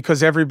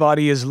 Because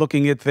everybody is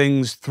looking at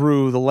things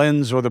through the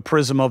lens or the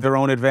prism of their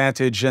own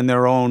advantage and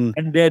their own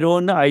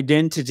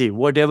identity,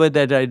 whatever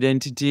that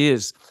identity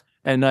is.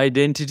 And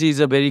identity is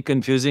a very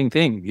confusing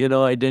thing.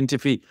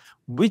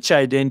 Which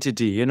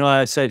identity?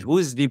 I said,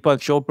 who's Deepak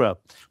Chopra?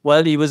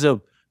 Well, he was a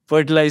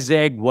fertilized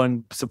egg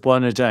once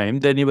upon a time.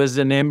 Then he was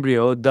an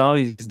embryo. Now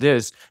he's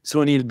this.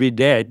 Soon he'll be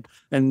dead.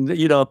 And,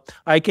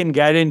 I can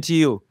guarantee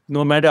you,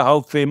 no matter how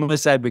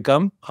famous I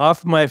become,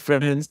 half my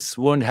friends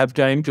won't have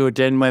time to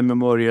attend my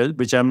memorial,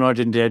 which I'm not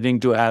intending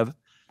to have.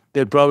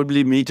 They'll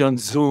probably meet on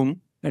Zoom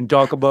and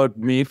talk about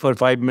me for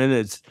 5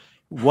 minutes.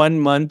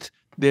 1 month,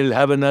 they'll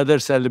have another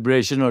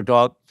celebration or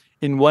talk.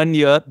 In 1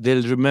 year,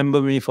 they'll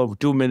remember me for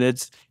 2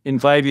 minutes. In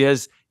 5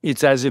 years,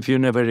 it's as if you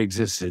never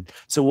existed.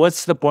 So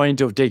what's the point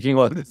of taking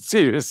all this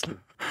seriously?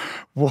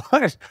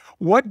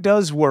 What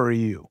does worry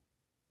you?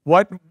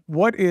 What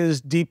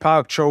is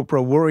Deepak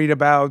Chopra worried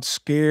about,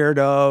 scared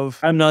of?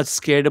 I'm not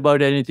scared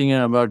about anything,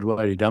 and I'm not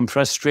worried. I'm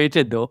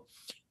frustrated, though,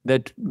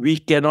 that we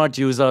cannot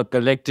use our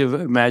collective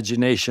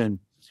imagination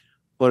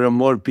for a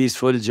more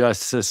peaceful,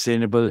 just,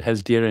 sustainable,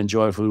 healthier, and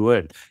joyful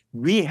world.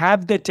 We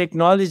have the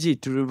technology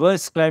to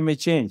reverse climate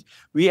change.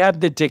 We have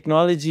the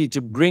technology to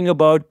bring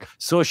about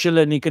social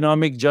and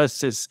economic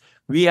justice.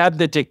 We have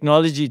the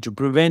technology to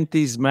prevent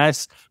these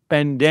mass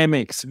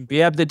pandemics. We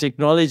have the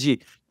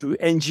technology to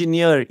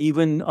engineer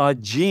even our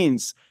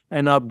genes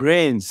and our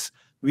brains.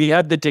 We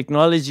have the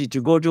technology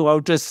to go to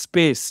outer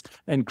space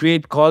and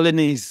create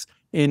colonies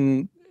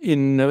in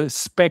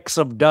specks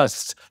of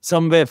dust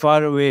somewhere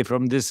far away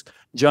from this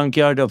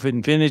junkyard of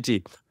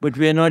infinity. But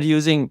we are not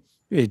using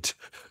it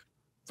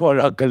for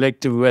our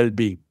collective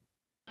well-being.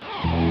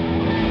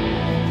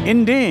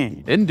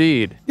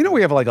 Indeed.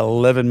 We have like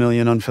 11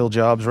 million unfilled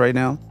jobs right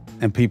now,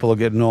 and people are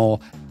getting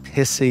all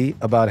pissy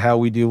about how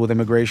we deal with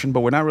immigration, but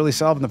we're not really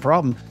solving the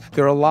problem.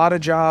 There are a lot of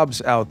jobs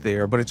out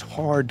there, but it's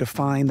hard to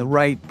find the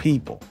right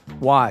people.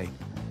 Why?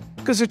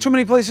 Because there are too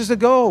many places to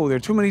go. There are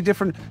too many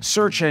different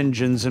search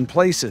engines and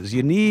places.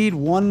 You need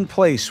one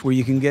place where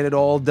you can get it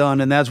all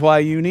done, and that's why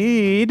you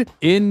need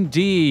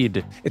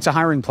Indeed. It's a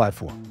hiring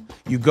platform.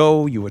 You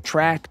go, you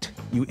attract,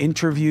 you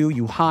interview,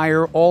 you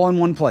hire, all in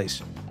one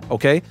place.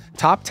 Okay?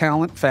 Top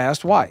talent,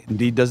 fast. Why?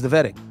 Indeed does the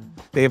vetting.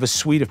 They have a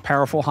suite of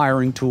powerful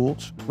hiring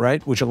tools,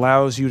 right? Which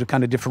allows you to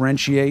kind of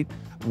differentiate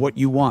what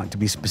you want, to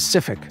be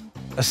specific.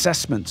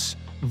 Assessments,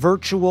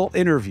 virtual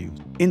interview,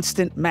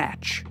 instant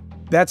match.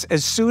 That's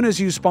as soon as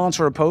you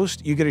sponsor a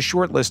post, you get a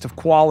short list of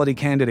quality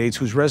candidates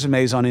whose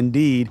resumes on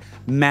Indeed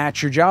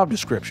match your job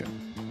description.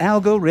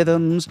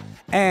 Algorithms,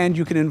 and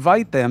you can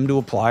invite them to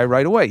apply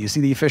right away. You see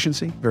the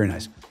efficiency? Very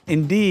nice.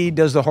 Indeed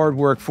does the hard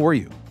work for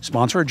you.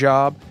 Sponsor a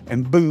job,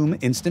 and boom,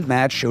 Instant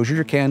Match shows you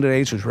your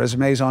candidates whose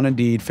resumes on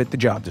Indeed fit the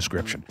job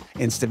description.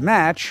 Instant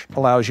Match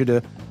allows you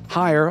to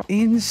hire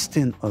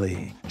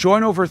instantly.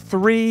 Join over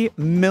 3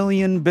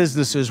 million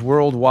businesses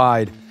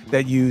worldwide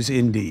that use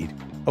Indeed.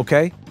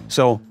 Okay?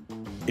 So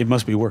it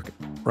must be working,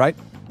 right?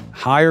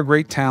 Hire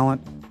great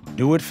talent,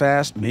 do it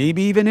fast,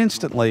 maybe even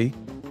instantly,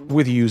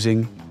 with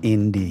using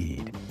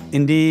Indeed.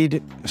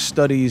 Indeed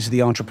studies the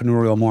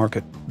entrepreneurial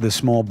market, the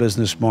small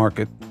business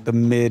market, the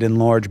mid and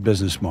large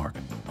business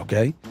market,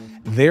 okay?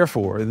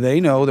 Therefore, they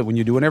know that when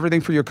you're doing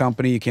everything for your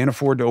company, you can't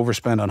afford to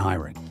overspend on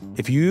hiring.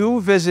 If you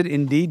visit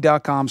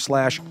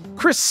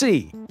Indeed.com/Chris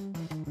C,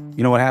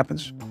 you know what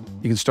happens?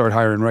 You can start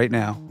hiring right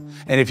now.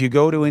 And if you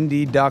go to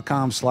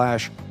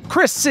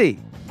Indeed.com/Chris C,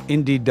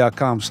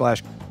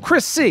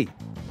 Indeed.com/Chris C,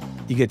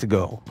 you get to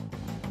go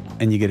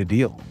and you get a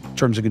deal.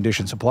 Terms and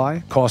conditions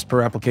apply. Cost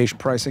per application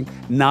pricing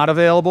not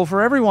available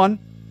for everyone.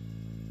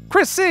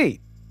 Chris C.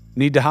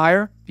 Need to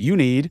hire? You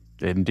need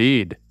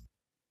Indeed.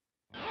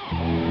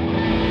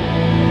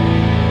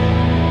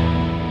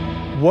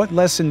 What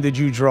lesson did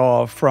you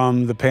draw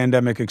from the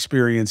pandemic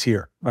experience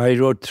here? I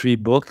wrote 3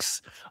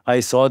 books. I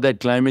saw that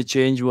climate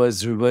change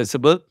was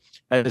reversible.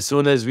 As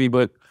soon as we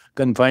were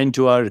confined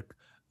to our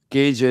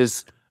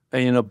cages,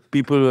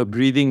 People were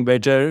breathing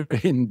better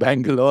in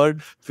Bangalore.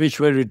 Fish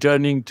were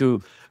returning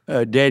to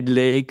dead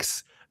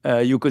lakes.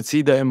 You could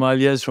see the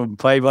Himalayas from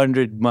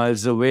 500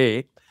 miles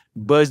away.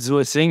 Birds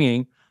were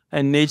singing,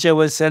 and nature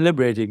was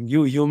celebrating.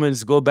 You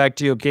humans, go back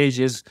to your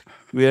cages.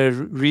 We're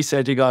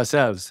resetting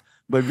ourselves.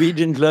 But we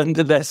didn't learn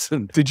the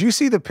lesson. Did you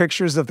see the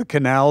pictures of the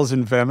canals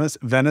in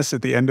Venice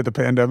at the end of the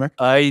pandemic?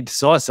 I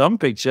saw some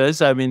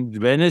pictures. I mean,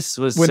 Venice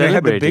was when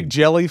celebrating. They had the big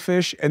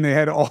jellyfish and they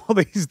had all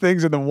these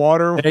things in the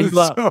water. There you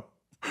are.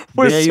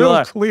 Was there you so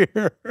are.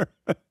 clear.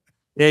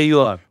 There you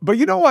are. But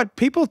you know what?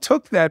 People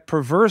took that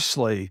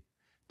perversely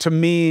to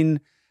mean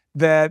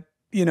that,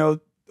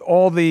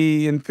 all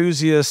the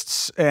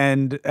enthusiasts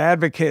and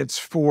advocates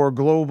for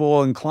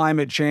global and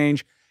climate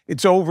change,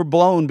 it's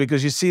overblown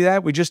because you see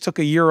that? We just took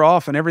a year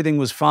off and everything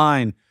was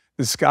fine.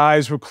 The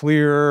skies were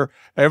clear.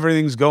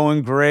 Everything's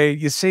going great.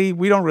 You see,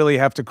 we don't really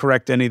have to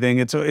correct anything.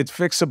 It's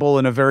fixable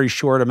in a very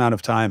short amount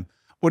of time.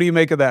 What do you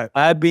make of that?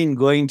 I've been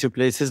going to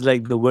places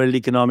like the World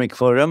Economic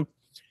Forum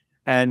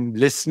and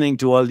listening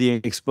to all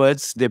the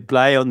experts. They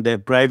fly on their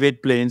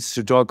private planes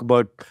to talk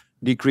about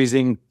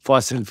decreasing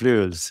fossil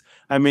fuels.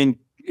 I mean,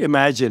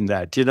 imagine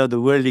that,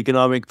 the World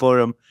Economic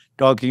Forum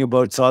talking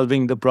about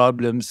solving the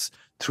problems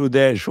through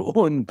their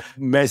own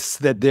mess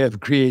that they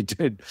have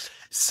created.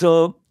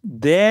 So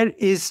there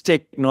is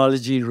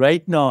technology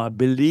right now,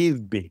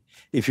 believe me.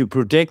 If you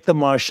protect the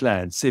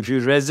marshlands, if you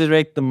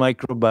resurrect the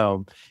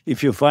microbiome,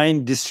 if you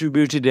find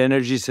distributed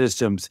energy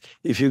systems,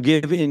 if you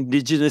give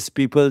indigenous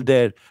people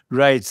their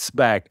rights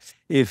back,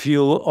 if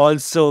you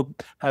also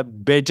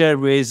have better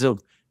ways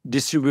of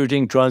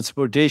distributing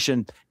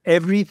transportation,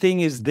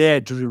 everything is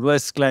there to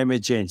reverse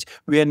climate change.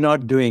 We are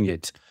not doing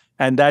it.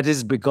 And that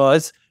is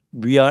because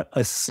we are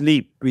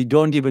asleep. We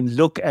don't even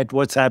look at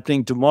what's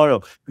happening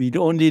tomorrow. We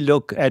only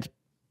look at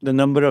the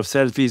number of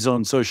selfies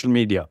on social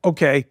media.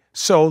 Okay,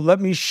 so let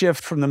me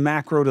shift from the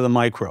macro to the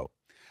micro.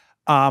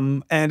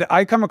 And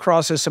I come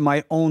across this in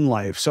my own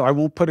life, so I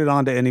won't put it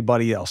on to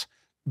anybody else.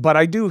 But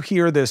I do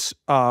hear this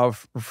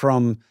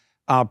from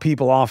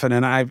people often,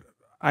 and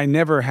I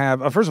never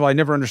have, first of all, I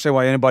never understand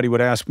why anybody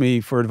would ask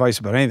me for advice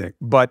about anything.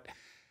 But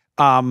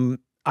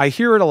I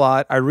hear it a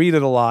lot, I read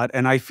it a lot,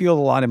 and I feel a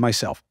lot in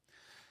myself.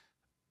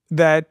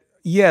 That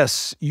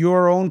yes,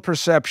 your own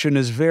perception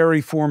is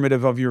very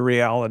formative of your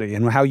reality,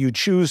 and how you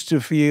choose to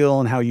feel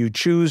and how you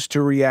choose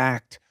to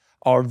react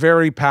are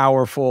very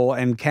powerful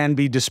and can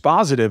be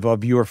dispositive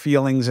of your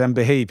feelings and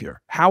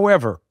behavior.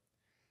 However,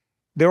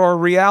 there are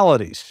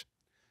realities.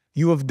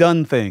 You have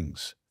done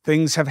things.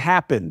 Things have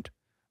happened.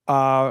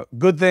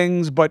 Good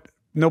things, but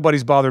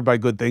nobody's bothered by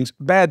good things.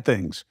 Bad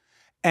things.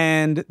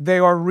 And they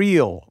are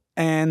real,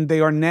 and they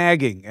are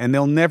nagging, and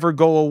they'll never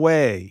go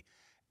away.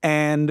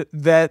 And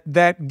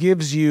that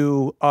gives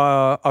you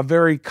a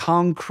very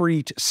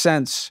concrete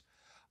sense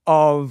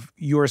of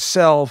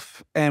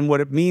yourself and what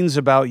it means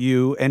about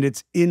you, and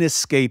it's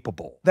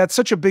inescapable. That's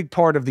such a big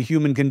part of the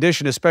human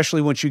condition,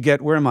 especially once you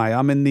get, where am I?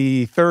 I'm in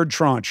the third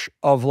tranche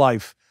of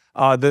life,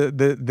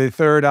 the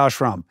third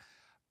ashram.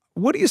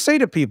 What do you say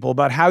to people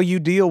about how you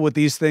deal with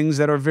these things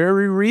that are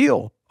very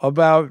real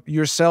about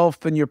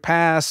yourself and your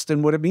past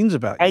and what it means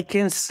about you? I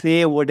can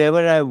say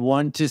whatever I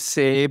want to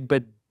say,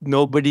 but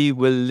nobody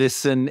will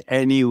listen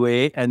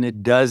anyway, and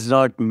it does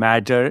not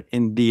matter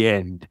in the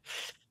end.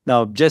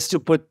 Now, just to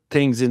put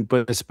things in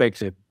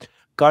perspective,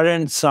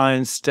 current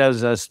science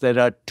tells us there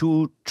are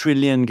 2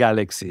 trillion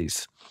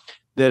galaxies.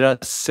 There are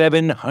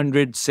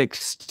 700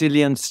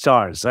 sextillion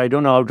stars. I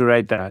don't know how to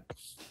write that,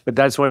 but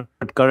that's what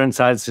current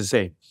science is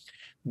saying.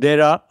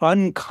 There are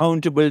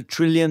uncountable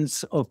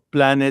trillions of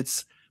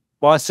planets,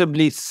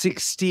 possibly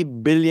 60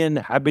 billion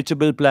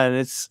habitable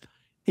planets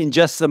in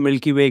just the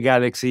Milky Way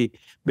galaxy,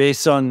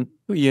 based on,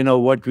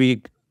 what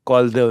we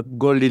call the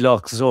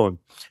Goldilocks zone,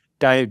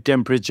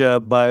 temperature,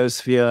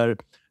 biosphere,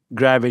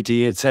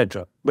 gravity,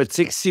 etc. But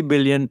 60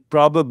 billion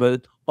probable,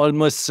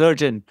 almost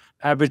certain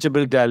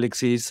habitable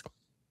galaxies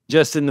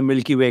just in the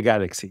Milky Way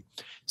galaxy.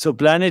 So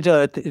planet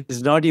Earth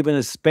is not even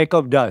a speck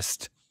of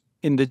dust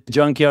in the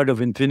junkyard of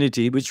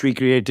infinity, which we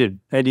created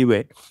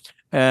anyway.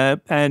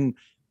 And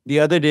the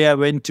other day I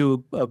went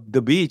to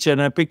the beach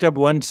and I picked up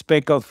one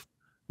speck of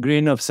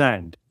grain of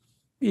sand.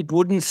 It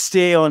wouldn't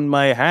stay on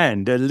my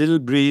hand, a little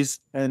breeze,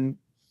 and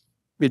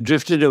it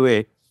drifted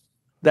away.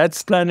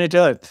 That's planet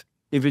Earth.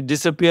 If it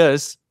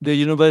disappears, the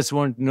universe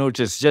won't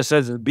notice, just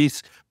as the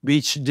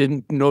beach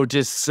didn't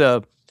notice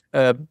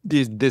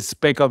this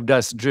speck of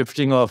dust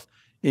drifting off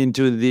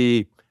into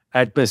the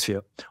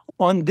atmosphere.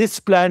 On this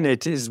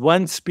planet is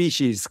one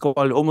species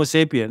called Homo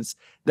sapiens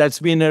that's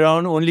been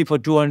around only for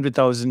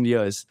 200,000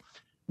 years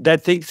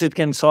that thinks it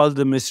can solve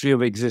the mystery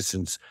of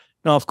existence.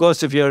 Now, of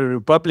course, if you're a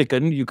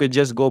Republican, you could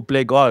just go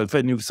play golf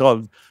and you've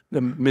solved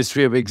the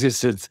mystery of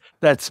existence.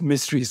 That's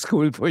mystery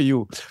school for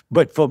you.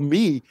 But for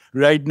me,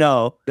 right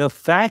now, the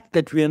fact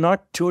that we are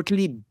not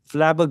totally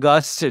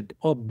flabbergasted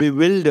or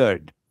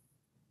bewildered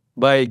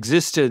by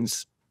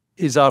existence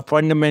is our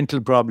fundamental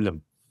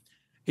problem.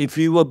 If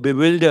we were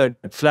bewildered,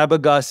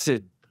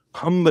 flabbergasted,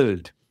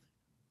 humbled,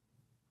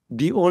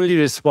 the only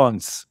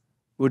response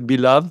would be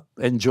love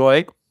and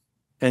joy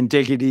and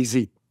take it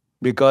easy.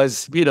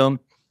 Because,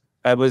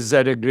 I was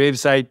at a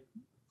gravesite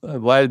a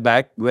while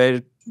back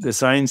where the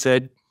sign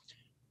said,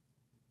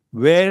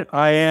 "Where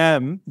I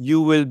am,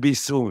 you will be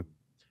soon.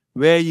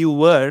 Where you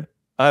were,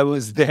 I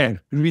was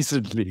there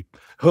recently."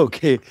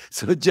 Okay,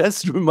 so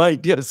just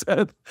remind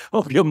yourself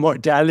of your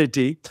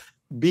mortality,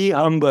 be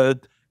humble,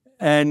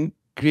 and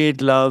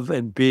create love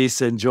and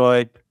peace and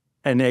joy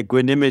and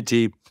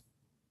equanimity,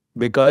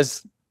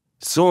 because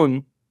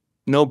soon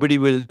nobody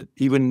will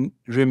even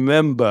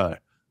remember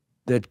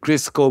that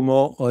Chris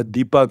Cuomo or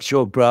Deepak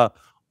Chopra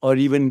or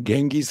even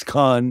Genghis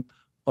Khan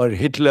or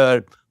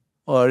Hitler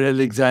or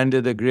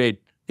Alexander the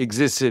Great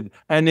existed.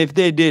 And if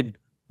they did,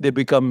 they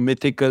become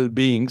mythical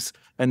beings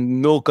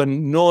and no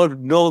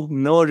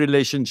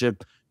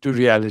relationship to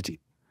reality.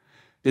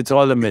 It's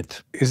all a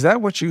myth. Is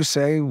that what you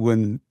say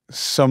when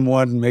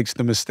someone makes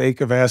the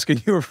mistake of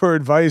asking you for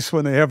advice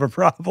when they have a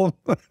problem?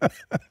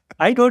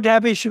 I don't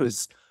have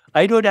issues.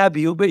 I don't have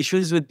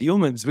issues with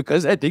humans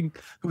because I think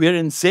we're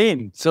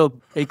insane. So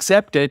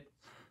accept it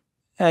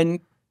and,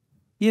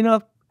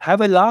 have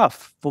a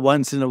laugh for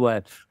once in a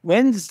while.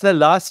 When's the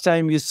last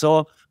time you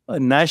saw a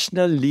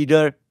national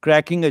leader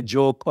cracking a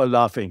joke or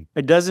laughing?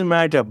 It doesn't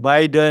matter.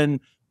 Biden,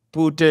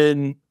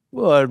 Putin,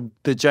 or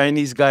the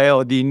Chinese guy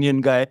or the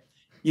Indian guy.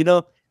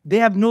 They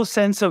have no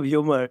sense of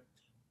humor.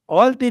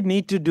 All they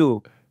need to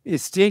do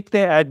is take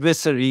their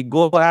adversary,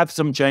 go have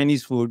some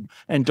Chinese food,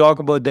 and talk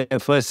about their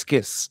first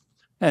kiss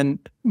and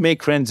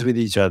make friends with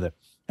each other.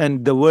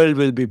 And the world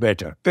will be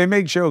better. They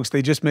make jokes.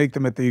 They just make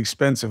them at the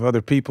expense of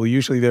other people,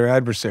 usually their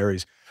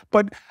adversaries.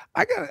 But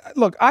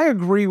I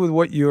agree with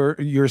what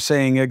you're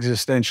saying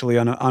existentially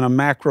on a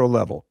macro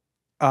level,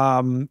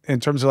 in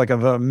terms of like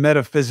a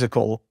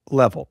metaphysical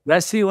level.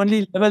 That's the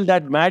only level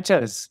that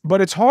matters.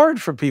 But it's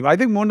hard for people. I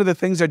think one of the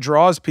things that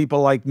draws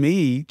people like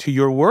me to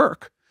your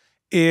work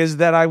is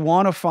that I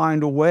want to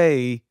find a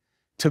way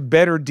to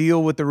better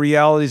deal with the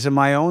realities of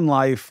my own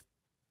life,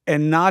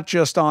 and not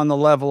just on the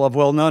level of,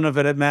 well, none of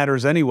it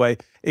matters anyway.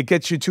 It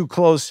gets you too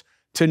close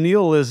to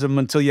nihilism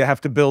until you have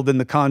to build in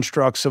the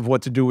constructs of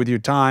what to do with your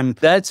time.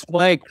 That's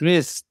why,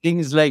 Chris,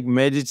 things like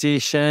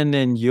meditation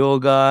and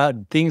yoga,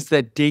 things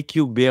that take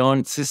you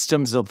beyond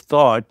systems of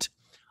thought,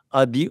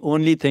 are the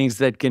only things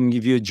that can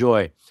give you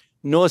joy.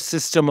 No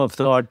system of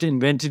thought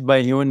invented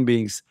by human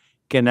beings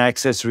can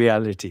access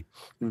reality.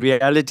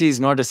 Reality is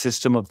not a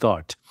system of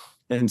thought.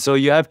 And so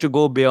you have to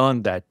go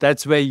beyond that.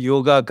 That's where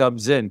yoga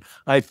comes in.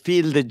 I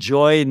feel the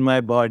joy in my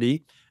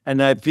body,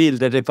 and I feel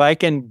that if I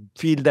can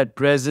feel that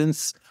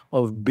presence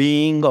of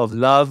being, of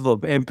love,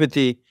 of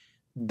empathy,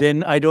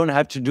 then I don't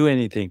have to do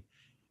anything.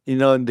 In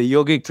the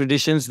yogic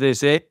traditions, they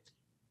say,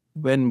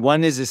 when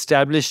one is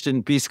established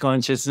in peace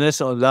consciousness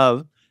or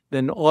love,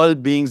 then all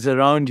beings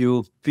around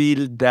you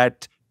feel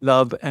that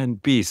love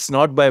and peace,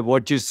 not by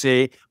what you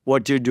say,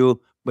 what you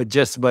do, but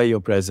just by your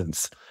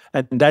presence.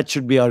 And that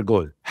should be our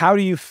goal. How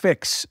do you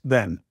fix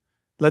then?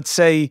 Let's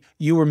say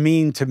you were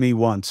mean to me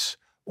once,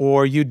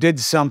 or you did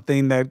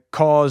something that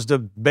caused a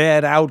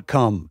bad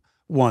outcome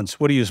once.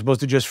 What are you supposed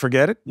to just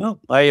forget it? No,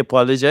 I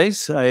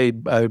apologize. I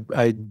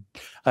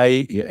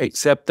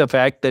accept the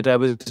fact that I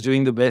was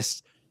doing the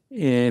best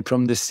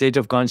from the state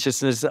of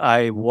consciousness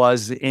I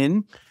was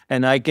in.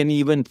 And I can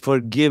even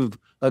forgive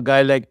a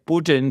guy like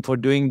Putin for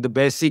doing the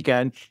best he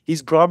can.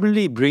 He's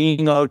probably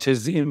bringing out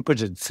his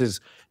impotence, his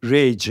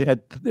rage.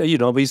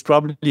 He's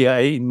probably,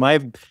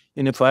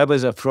 if I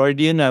was a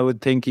Freudian, I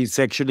would think he's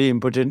sexually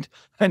impotent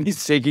and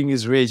he's taking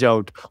his rage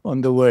out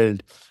on the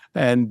world.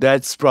 And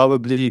that's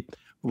probably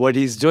what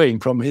he's doing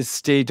from his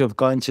state of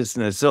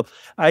consciousness. So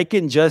I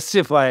can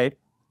justify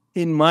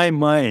in my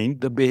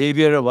mind the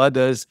behavior of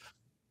others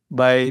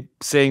by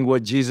saying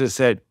what Jesus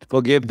said,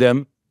 forgive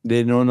them,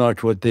 they know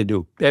not what they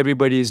do.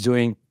 Everybody is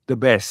doing the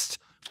best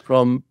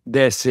from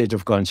their state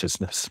of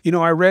consciousness.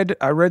 I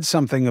read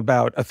something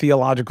about a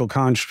theological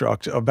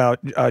construct about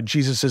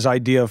Jesus's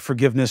idea of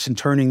forgiveness and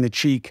turning the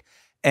cheek,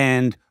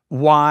 and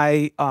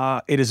why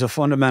it is a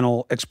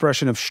fundamental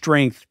expression of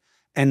strength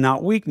and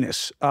not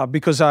weakness.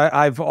 Because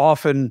I've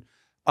often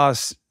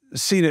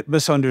seen it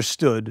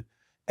misunderstood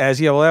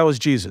as, yeah, well, that was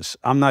Jesus.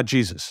 I'm not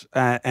Jesus,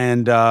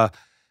 and I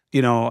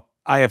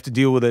have to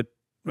deal with it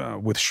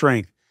with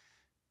strength.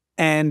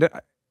 And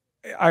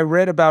I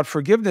read about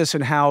forgiveness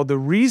and how the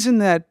reason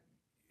that,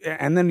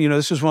 and then,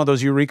 this was one of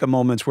those eureka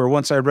moments where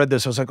once I read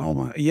this, I was like, oh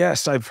my,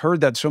 yes, I've heard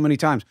that so many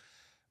times,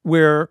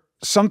 where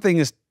something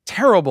is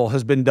terrible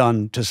has been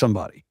done to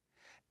somebody.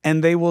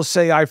 And they will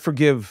say, I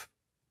forgive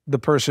the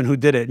person who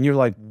did it. And you're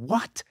like,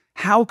 what?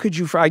 How could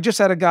you? I just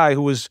had a guy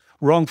who was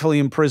wrongfully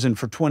imprisoned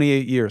for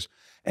 28 years.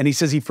 And he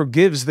says he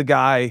forgives the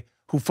guy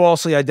who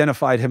falsely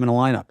identified him in a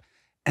lineup.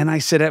 And I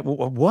said,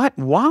 what?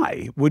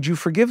 Why would you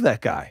forgive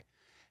that guy?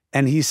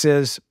 And he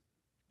says,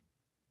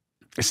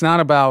 it's not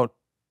about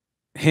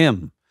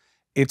him.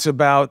 It's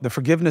about, the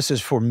forgiveness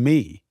is for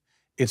me.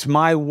 It's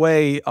my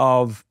way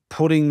of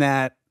putting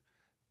that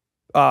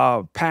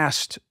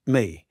past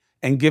me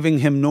and giving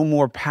him no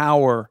more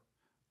power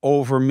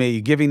over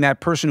me, giving that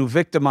person who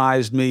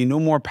victimized me no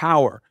more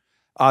power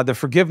the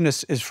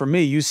forgiveness is for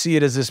me. You see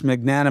it as this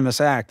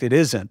magnanimous act. It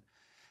isn't.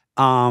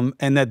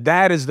 And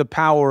that is the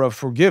power of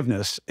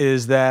forgiveness,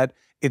 is that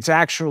it's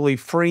actually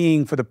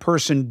freeing for the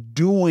person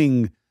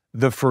doing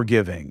the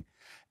forgiving.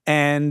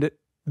 And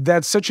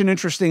that's such an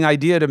interesting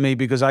idea to me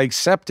because I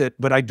accept it,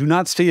 but I do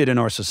not see it in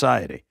our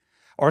society.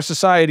 Our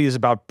society is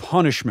about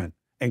punishment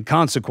and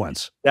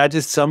consequence. That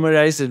is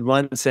summarized in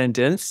one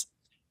sentence.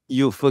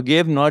 You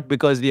forgive not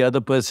because the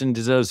other person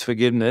deserves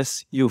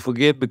forgiveness. You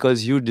forgive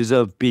because you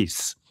deserve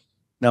peace.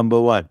 Number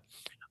one.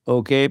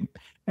 Okay.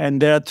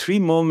 And there are three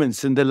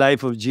moments in the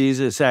life of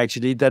Jesus,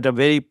 actually, that are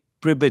very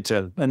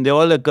pivotal. And they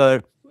all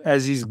occur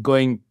as he's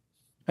going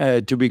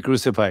to be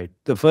crucified.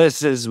 The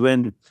first is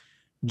when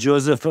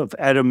Joseph of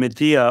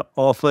Arimathea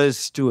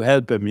offers to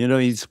help him.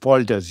 He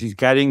falters. He's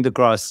carrying the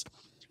cross.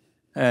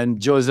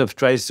 And Joseph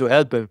tries to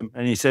help him.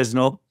 And he says,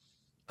 no,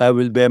 I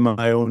will bear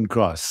my own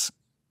cross.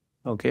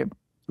 Okay.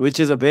 Which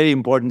is a very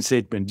important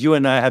statement. You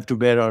and I have to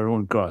bear our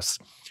own cross.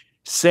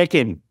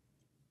 Second,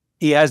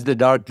 he has the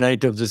dark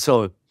night of the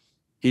soul.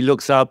 He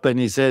looks up and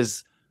he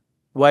says,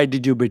 why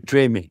did you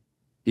betray me?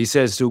 He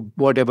says to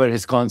whatever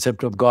his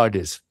concept of God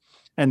is.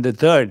 And the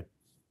third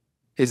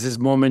is his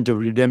moment of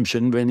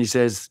redemption when he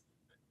says,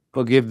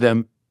 forgive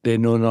them, they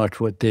know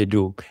not what they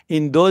do.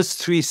 In those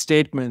three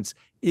statements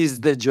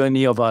is the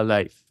journey of our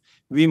life.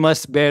 We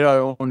must bear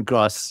our own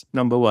cross,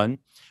 number one.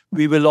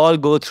 We will all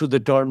go through the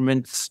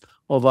torments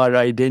of our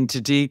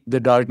identity, the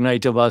dark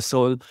night of our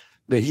soul,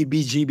 the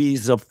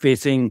heebie-jeebies of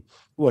facing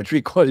what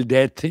we call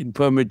death,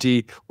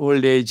 infirmity,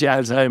 old age,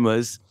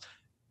 Alzheimer's.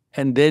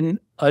 And then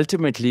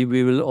ultimately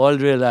we will all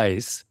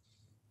realize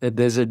that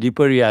there's a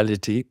deeper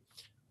reality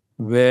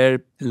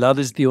where love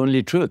is the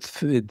only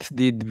truth.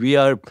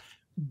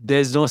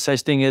 There's no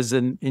such thing as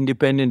an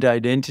independent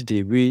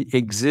identity. We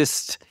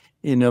exist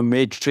in a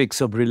matrix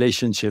of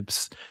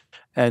relationships,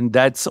 and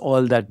that's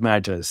all that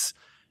matters.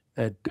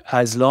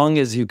 As long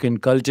as you can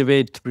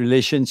cultivate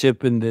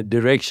relationship in the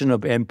direction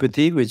of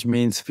empathy, which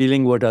means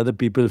feeling what other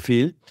people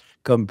feel,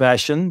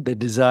 compassion, the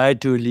desire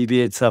to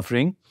alleviate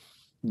suffering,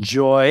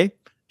 joy,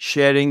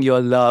 sharing your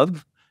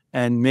love,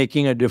 and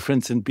making a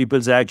difference in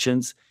people's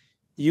actions,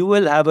 you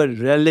will have a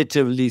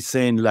relatively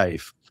sane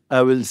life.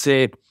 I will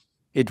say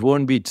it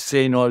won't be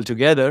sane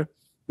altogether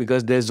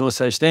because there's no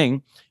such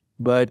thing.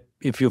 But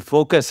if you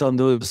focus on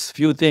those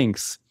few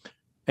things,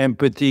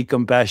 empathy,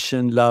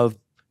 compassion, love,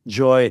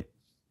 joy,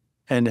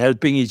 and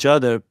helping each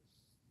other,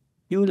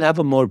 you will have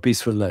a more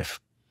peaceful life,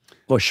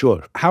 for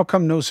sure. How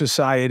come no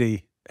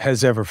society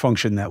has ever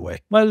functioned that way?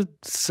 Well,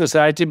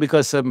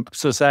 because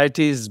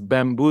society is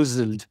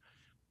bamboozled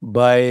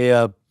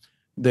by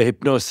the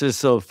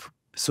hypnosis of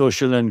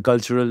social and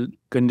cultural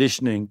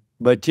conditioning.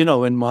 But,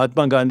 when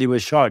Mahatma Gandhi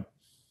was shot,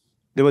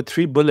 there were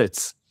 3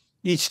 bullets.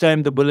 Each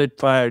time the bullet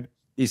fired,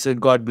 he said,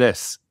 God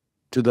bless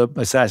to the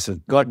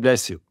assassin. God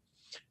bless you.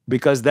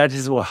 Because that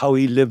is how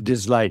he lived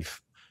his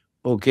life.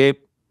 Okay?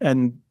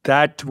 And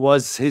that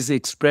was his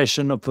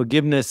expression of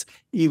forgiveness,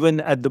 even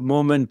at the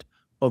moment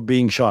of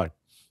being shot.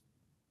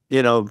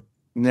 Nelson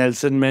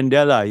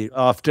Mandela,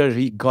 after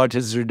he got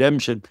his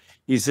redemption,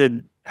 he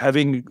said,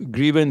 having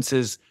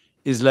grievances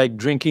is like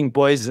drinking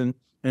poison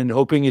and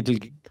hoping it'll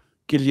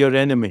kill your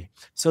enemy.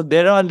 So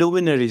there are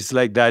luminaries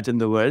like that in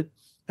the world,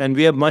 and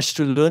we have much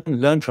to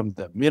learn from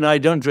them. I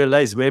don't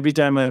realize, but every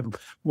time I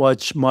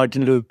watch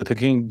Martin Luther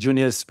King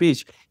Jr.'s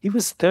speech, he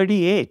was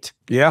 38.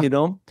 Yeah.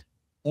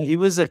 He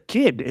was a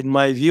kid, in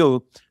my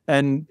view,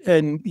 and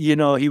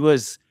he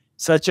was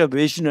such a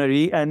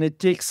visionary, and it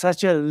takes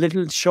such a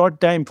little short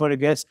time for a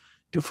guest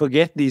to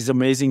forget these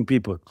amazing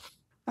people.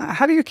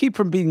 How do you keep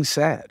from being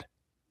sad?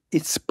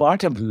 It's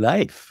part of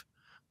life.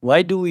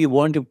 Why do you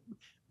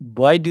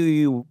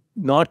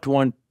not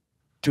want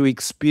to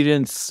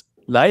experience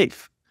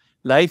life?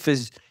 Life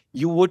is,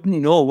 you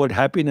wouldn't know what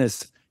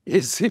happiness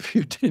is if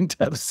you didn't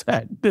have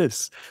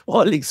sadness.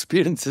 All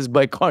experiences,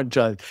 by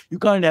contrast. You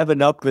can't have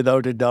an up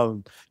without a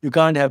down. You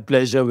can't have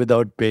pleasure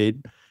without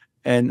pain.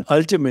 And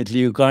ultimately,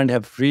 you can't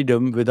have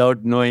freedom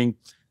without knowing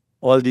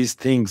all these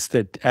things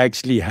that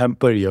actually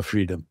hamper your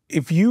freedom.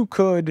 If you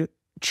could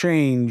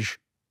change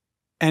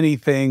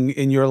anything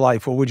in your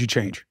life, what would you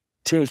change?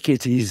 Take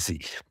it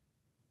easy.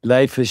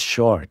 Life is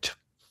short.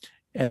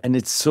 And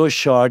it's so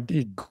short,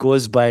 it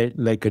goes by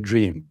like a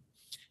dream.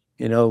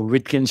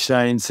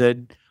 Wittgenstein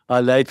said,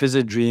 our life is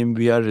a dream,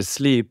 we are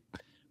asleep,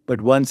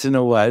 but once in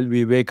a while,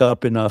 we wake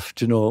up enough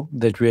to know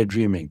that we are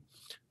dreaming.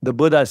 The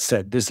Buddha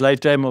said, this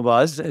lifetime of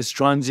ours is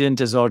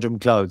transient as autumn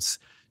clouds.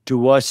 To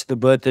watch the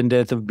birth and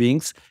death of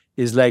beings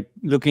is like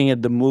looking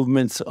at the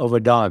movements of a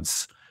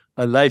dance.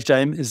 A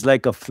lifetime is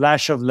like a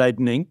flash of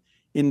lightning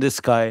in the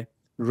sky,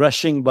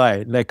 rushing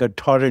by like a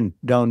torrent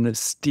down a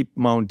steep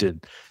mountain.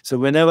 So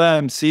whenever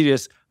I'm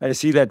serious, I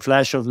see that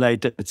flash of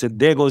light. I said,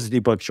 there goes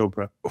Deepak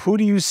Chopra. Who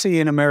do you see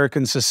in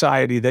American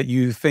society that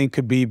you think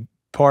could be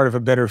part of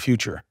a better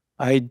future?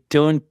 I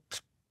don't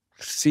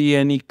see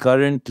any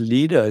current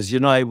leaders.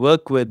 I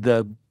work with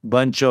a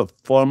bunch of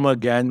former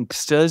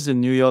gangsters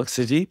in New York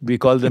City. We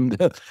call them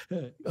the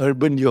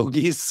urban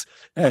yogis,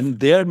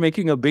 and they're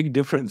making a big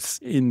difference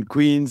in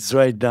Queens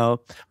right now.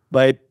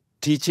 by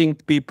teaching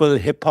people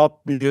hip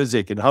hop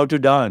music and how to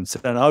dance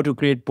and how to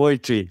create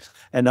poetry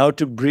and how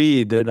to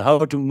breathe and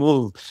how to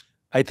move.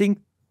 I think,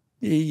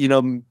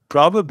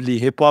 probably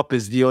hip hop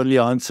is the only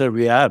answer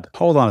we have.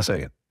 Hold on a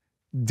second.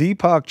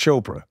 Deepak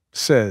Chopra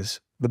says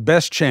the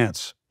best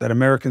chance that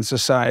American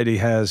society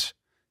has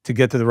to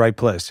get to the right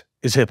place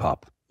is hip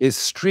hop. Is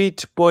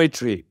street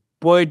poetry.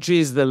 Poetry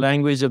is the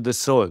language of the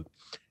soul.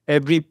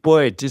 Every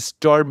poet is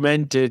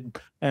tormented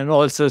and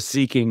also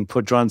seeking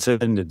for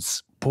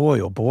transcendence. Boy,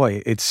 oh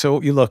boy. It's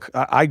so, you look,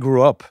 I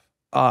grew up,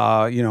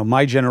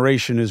 my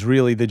generation is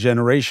really the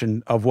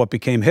generation of what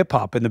became hip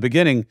hop. In the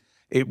beginning,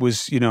 it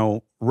was,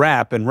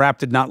 rap, and rap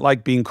did not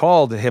like being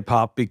called hip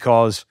hop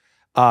because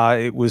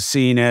it was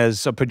seen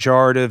as a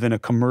pejorative and a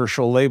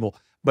commercial label.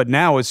 But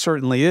now it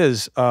certainly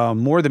is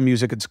more than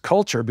music, it's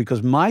culture,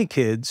 because my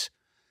kids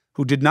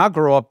who did not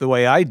grow up the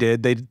way I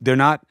did, they're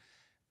not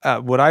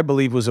what I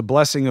believe was a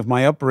blessing of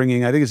my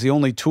upbringing. I think it's the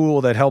only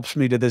tool that helps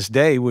me to this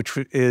day, which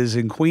is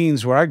in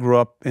Queens, where I grew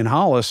up in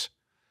Hollis.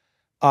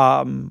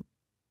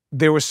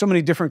 There were so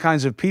many different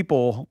kinds of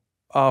people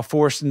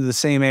forced into the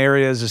same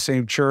areas, the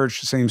same church,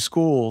 the same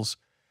schools,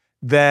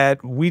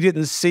 that we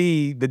didn't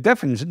see the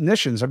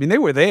definitions. I mean, they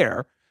were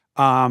there,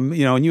 and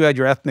you had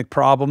your ethnic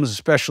problems,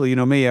 especially,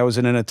 me, I was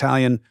in an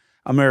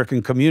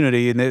Italian-American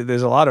community, and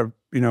there's a lot of,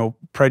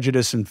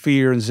 prejudice and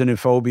fear and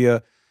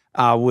xenophobia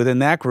within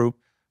that group.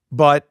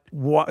 But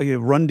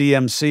Run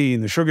DMC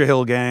and the Sugar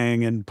Hill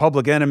Gang and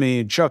Public Enemy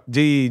and Chuck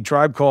D,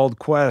 Tribe Called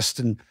Quest,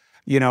 and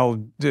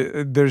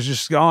there's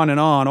just on and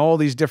on. All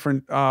these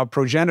different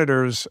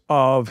progenitors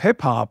of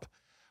hip hop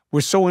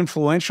were so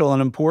influential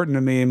and important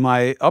to me in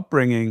my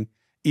upbringing,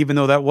 even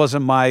though that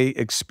wasn't my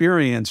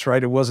experience,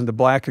 right? It wasn't the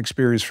Black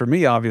experience for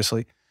me,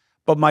 obviously.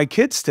 But my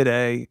kids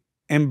today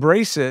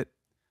embrace it,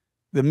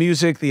 the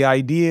music, the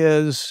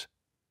ideas,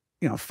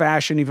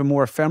 fashion, even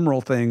more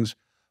ephemeral things.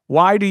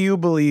 Why do you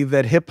believe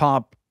that hip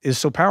hop is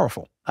so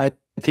powerful? I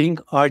think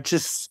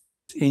artists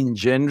in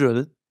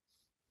general,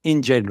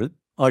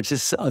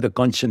 artists are the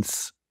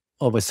conscience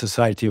of a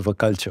society, of a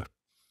culture.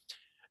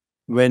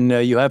 When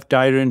you have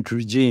tyrant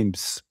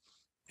regimes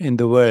in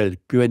the world,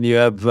 when you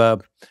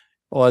have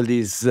all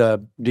these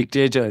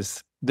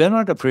dictators, they're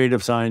not afraid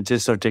of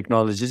scientists or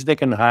technologists. They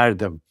can hire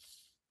them,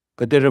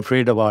 but they're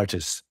afraid of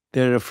artists.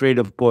 They're afraid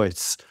of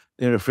poets.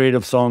 They're afraid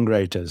of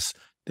songwriters.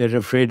 They're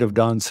afraid of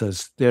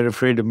dancers. They're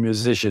afraid of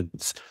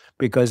musicians,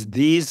 because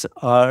these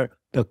are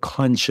the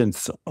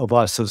conscience of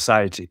our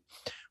society.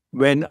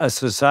 When a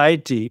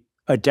society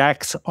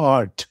attacks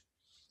art,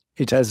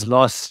 it has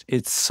lost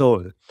its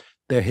soul.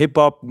 The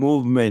hip-hop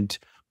movement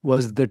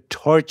was the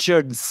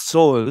tortured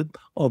soul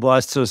of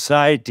our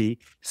society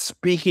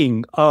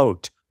speaking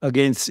out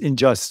against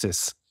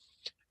injustice.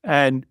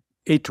 And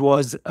it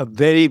was a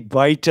very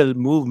vital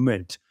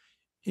movement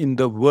in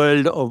the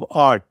world of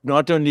art,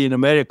 not only in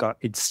America.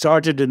 It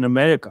started in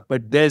America,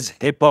 but there's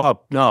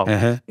hip-hop now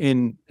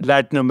in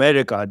Latin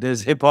America.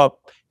 There's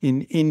hip-hop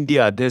in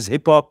India. There's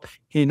hip-hop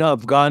in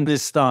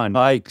Afghanistan.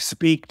 I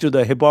speak to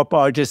the hip-hop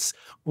artists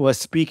who are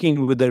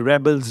speaking with the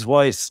rebels'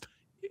 voice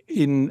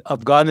in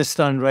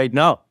Afghanistan right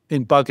now,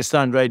 in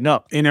Pakistan right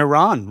now. In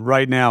Iran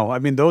right now. I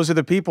mean, those are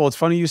the people. It's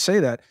funny you say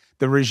that.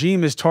 The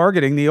regime is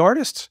targeting the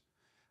artists.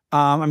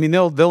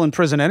 They'll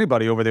imprison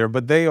anybody over there,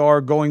 but they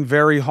are going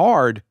very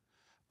hard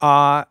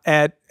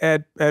at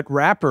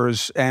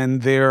rappers,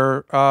 and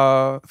they're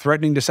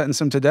threatening to sentence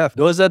them to death.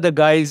 Those are the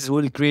guys who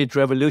will create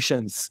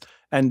revolutions,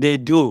 and they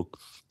do.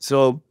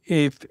 So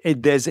if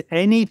there's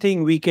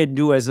anything we can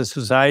do as a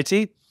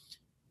society,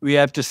 we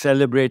have to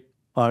celebrate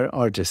our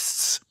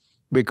artists,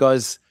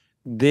 because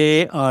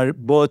they are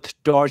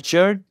both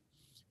tortured,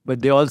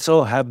 but they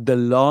also have the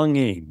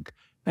longing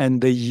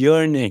and the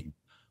yearning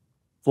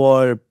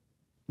for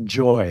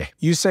joy.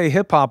 You say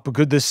hip-hop, but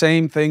could the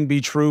same thing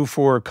be true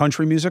for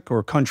country music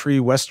or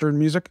country western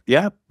music?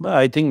 Yeah,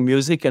 I think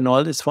music in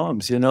all its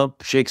forms.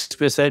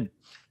 Shakespeare said,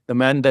 the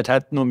man that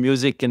hath no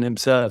music in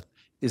himself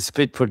is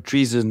fit for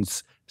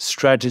treasons,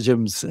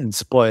 stratagems, and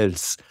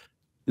spoils.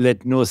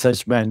 Let no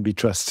such man be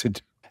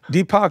trusted.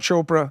 Deepak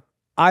Chopra,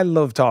 I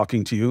love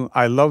talking to you.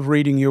 I love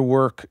reading your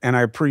work, and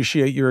I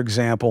appreciate your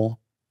example.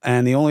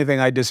 And the only thing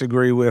I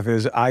disagree with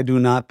is I do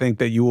not think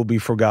that you will be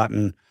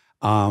forgotten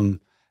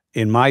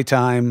in my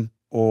time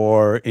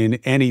or in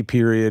any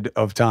period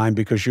of time,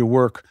 because your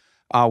work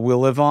will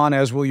live on,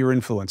 as will your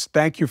influence.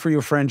 Thank you for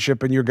your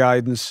friendship and your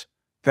guidance.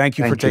 Thank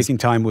you for taking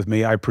time with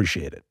me. I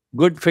appreciate it.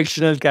 Good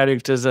fictional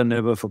characters are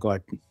never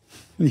forgotten.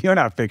 You're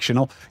not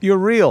fictional. You're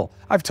real.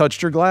 I've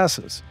touched your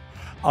glasses.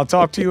 I'll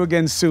talk to you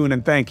again soon,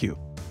 and thank you.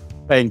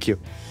 Thank you.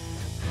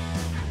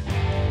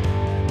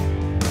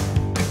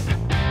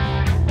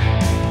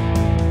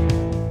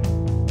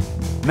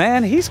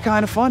 Man, he's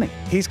kind of funny.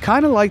 He's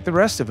kind of like the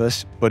rest of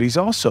us, but he's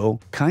also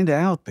kind of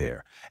out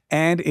there.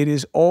 And it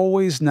is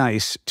always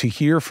nice to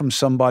hear from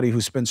somebody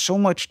who spends so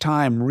much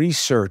time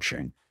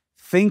researching,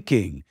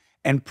 thinking,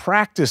 and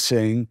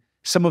practicing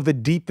some of the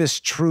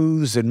deepest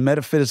truths and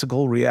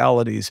metaphysical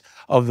realities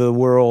of the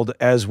world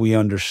as we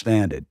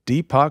understand it.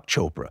 Deepak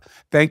Chopra,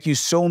 thank you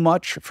so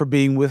much for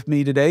being with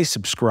me today.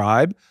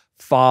 Subscribe,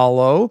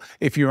 follow.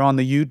 If you're on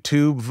the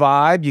YouTube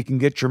vibe, you can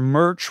get your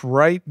merch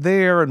right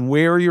there and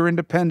wear your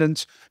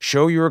independence.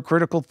 Show you're a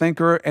critical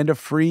thinker and a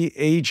free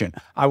agent.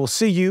 I will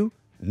see you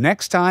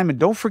next time. And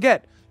don't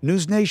forget,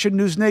 News Nation,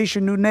 News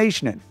Nation, New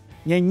Nation.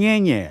 Yeah, yeah,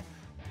 yeah.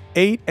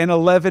 8 and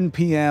 11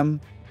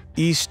 p.m.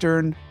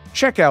 Eastern.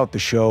 Check out the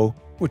show.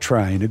 We're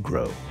trying to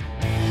grow.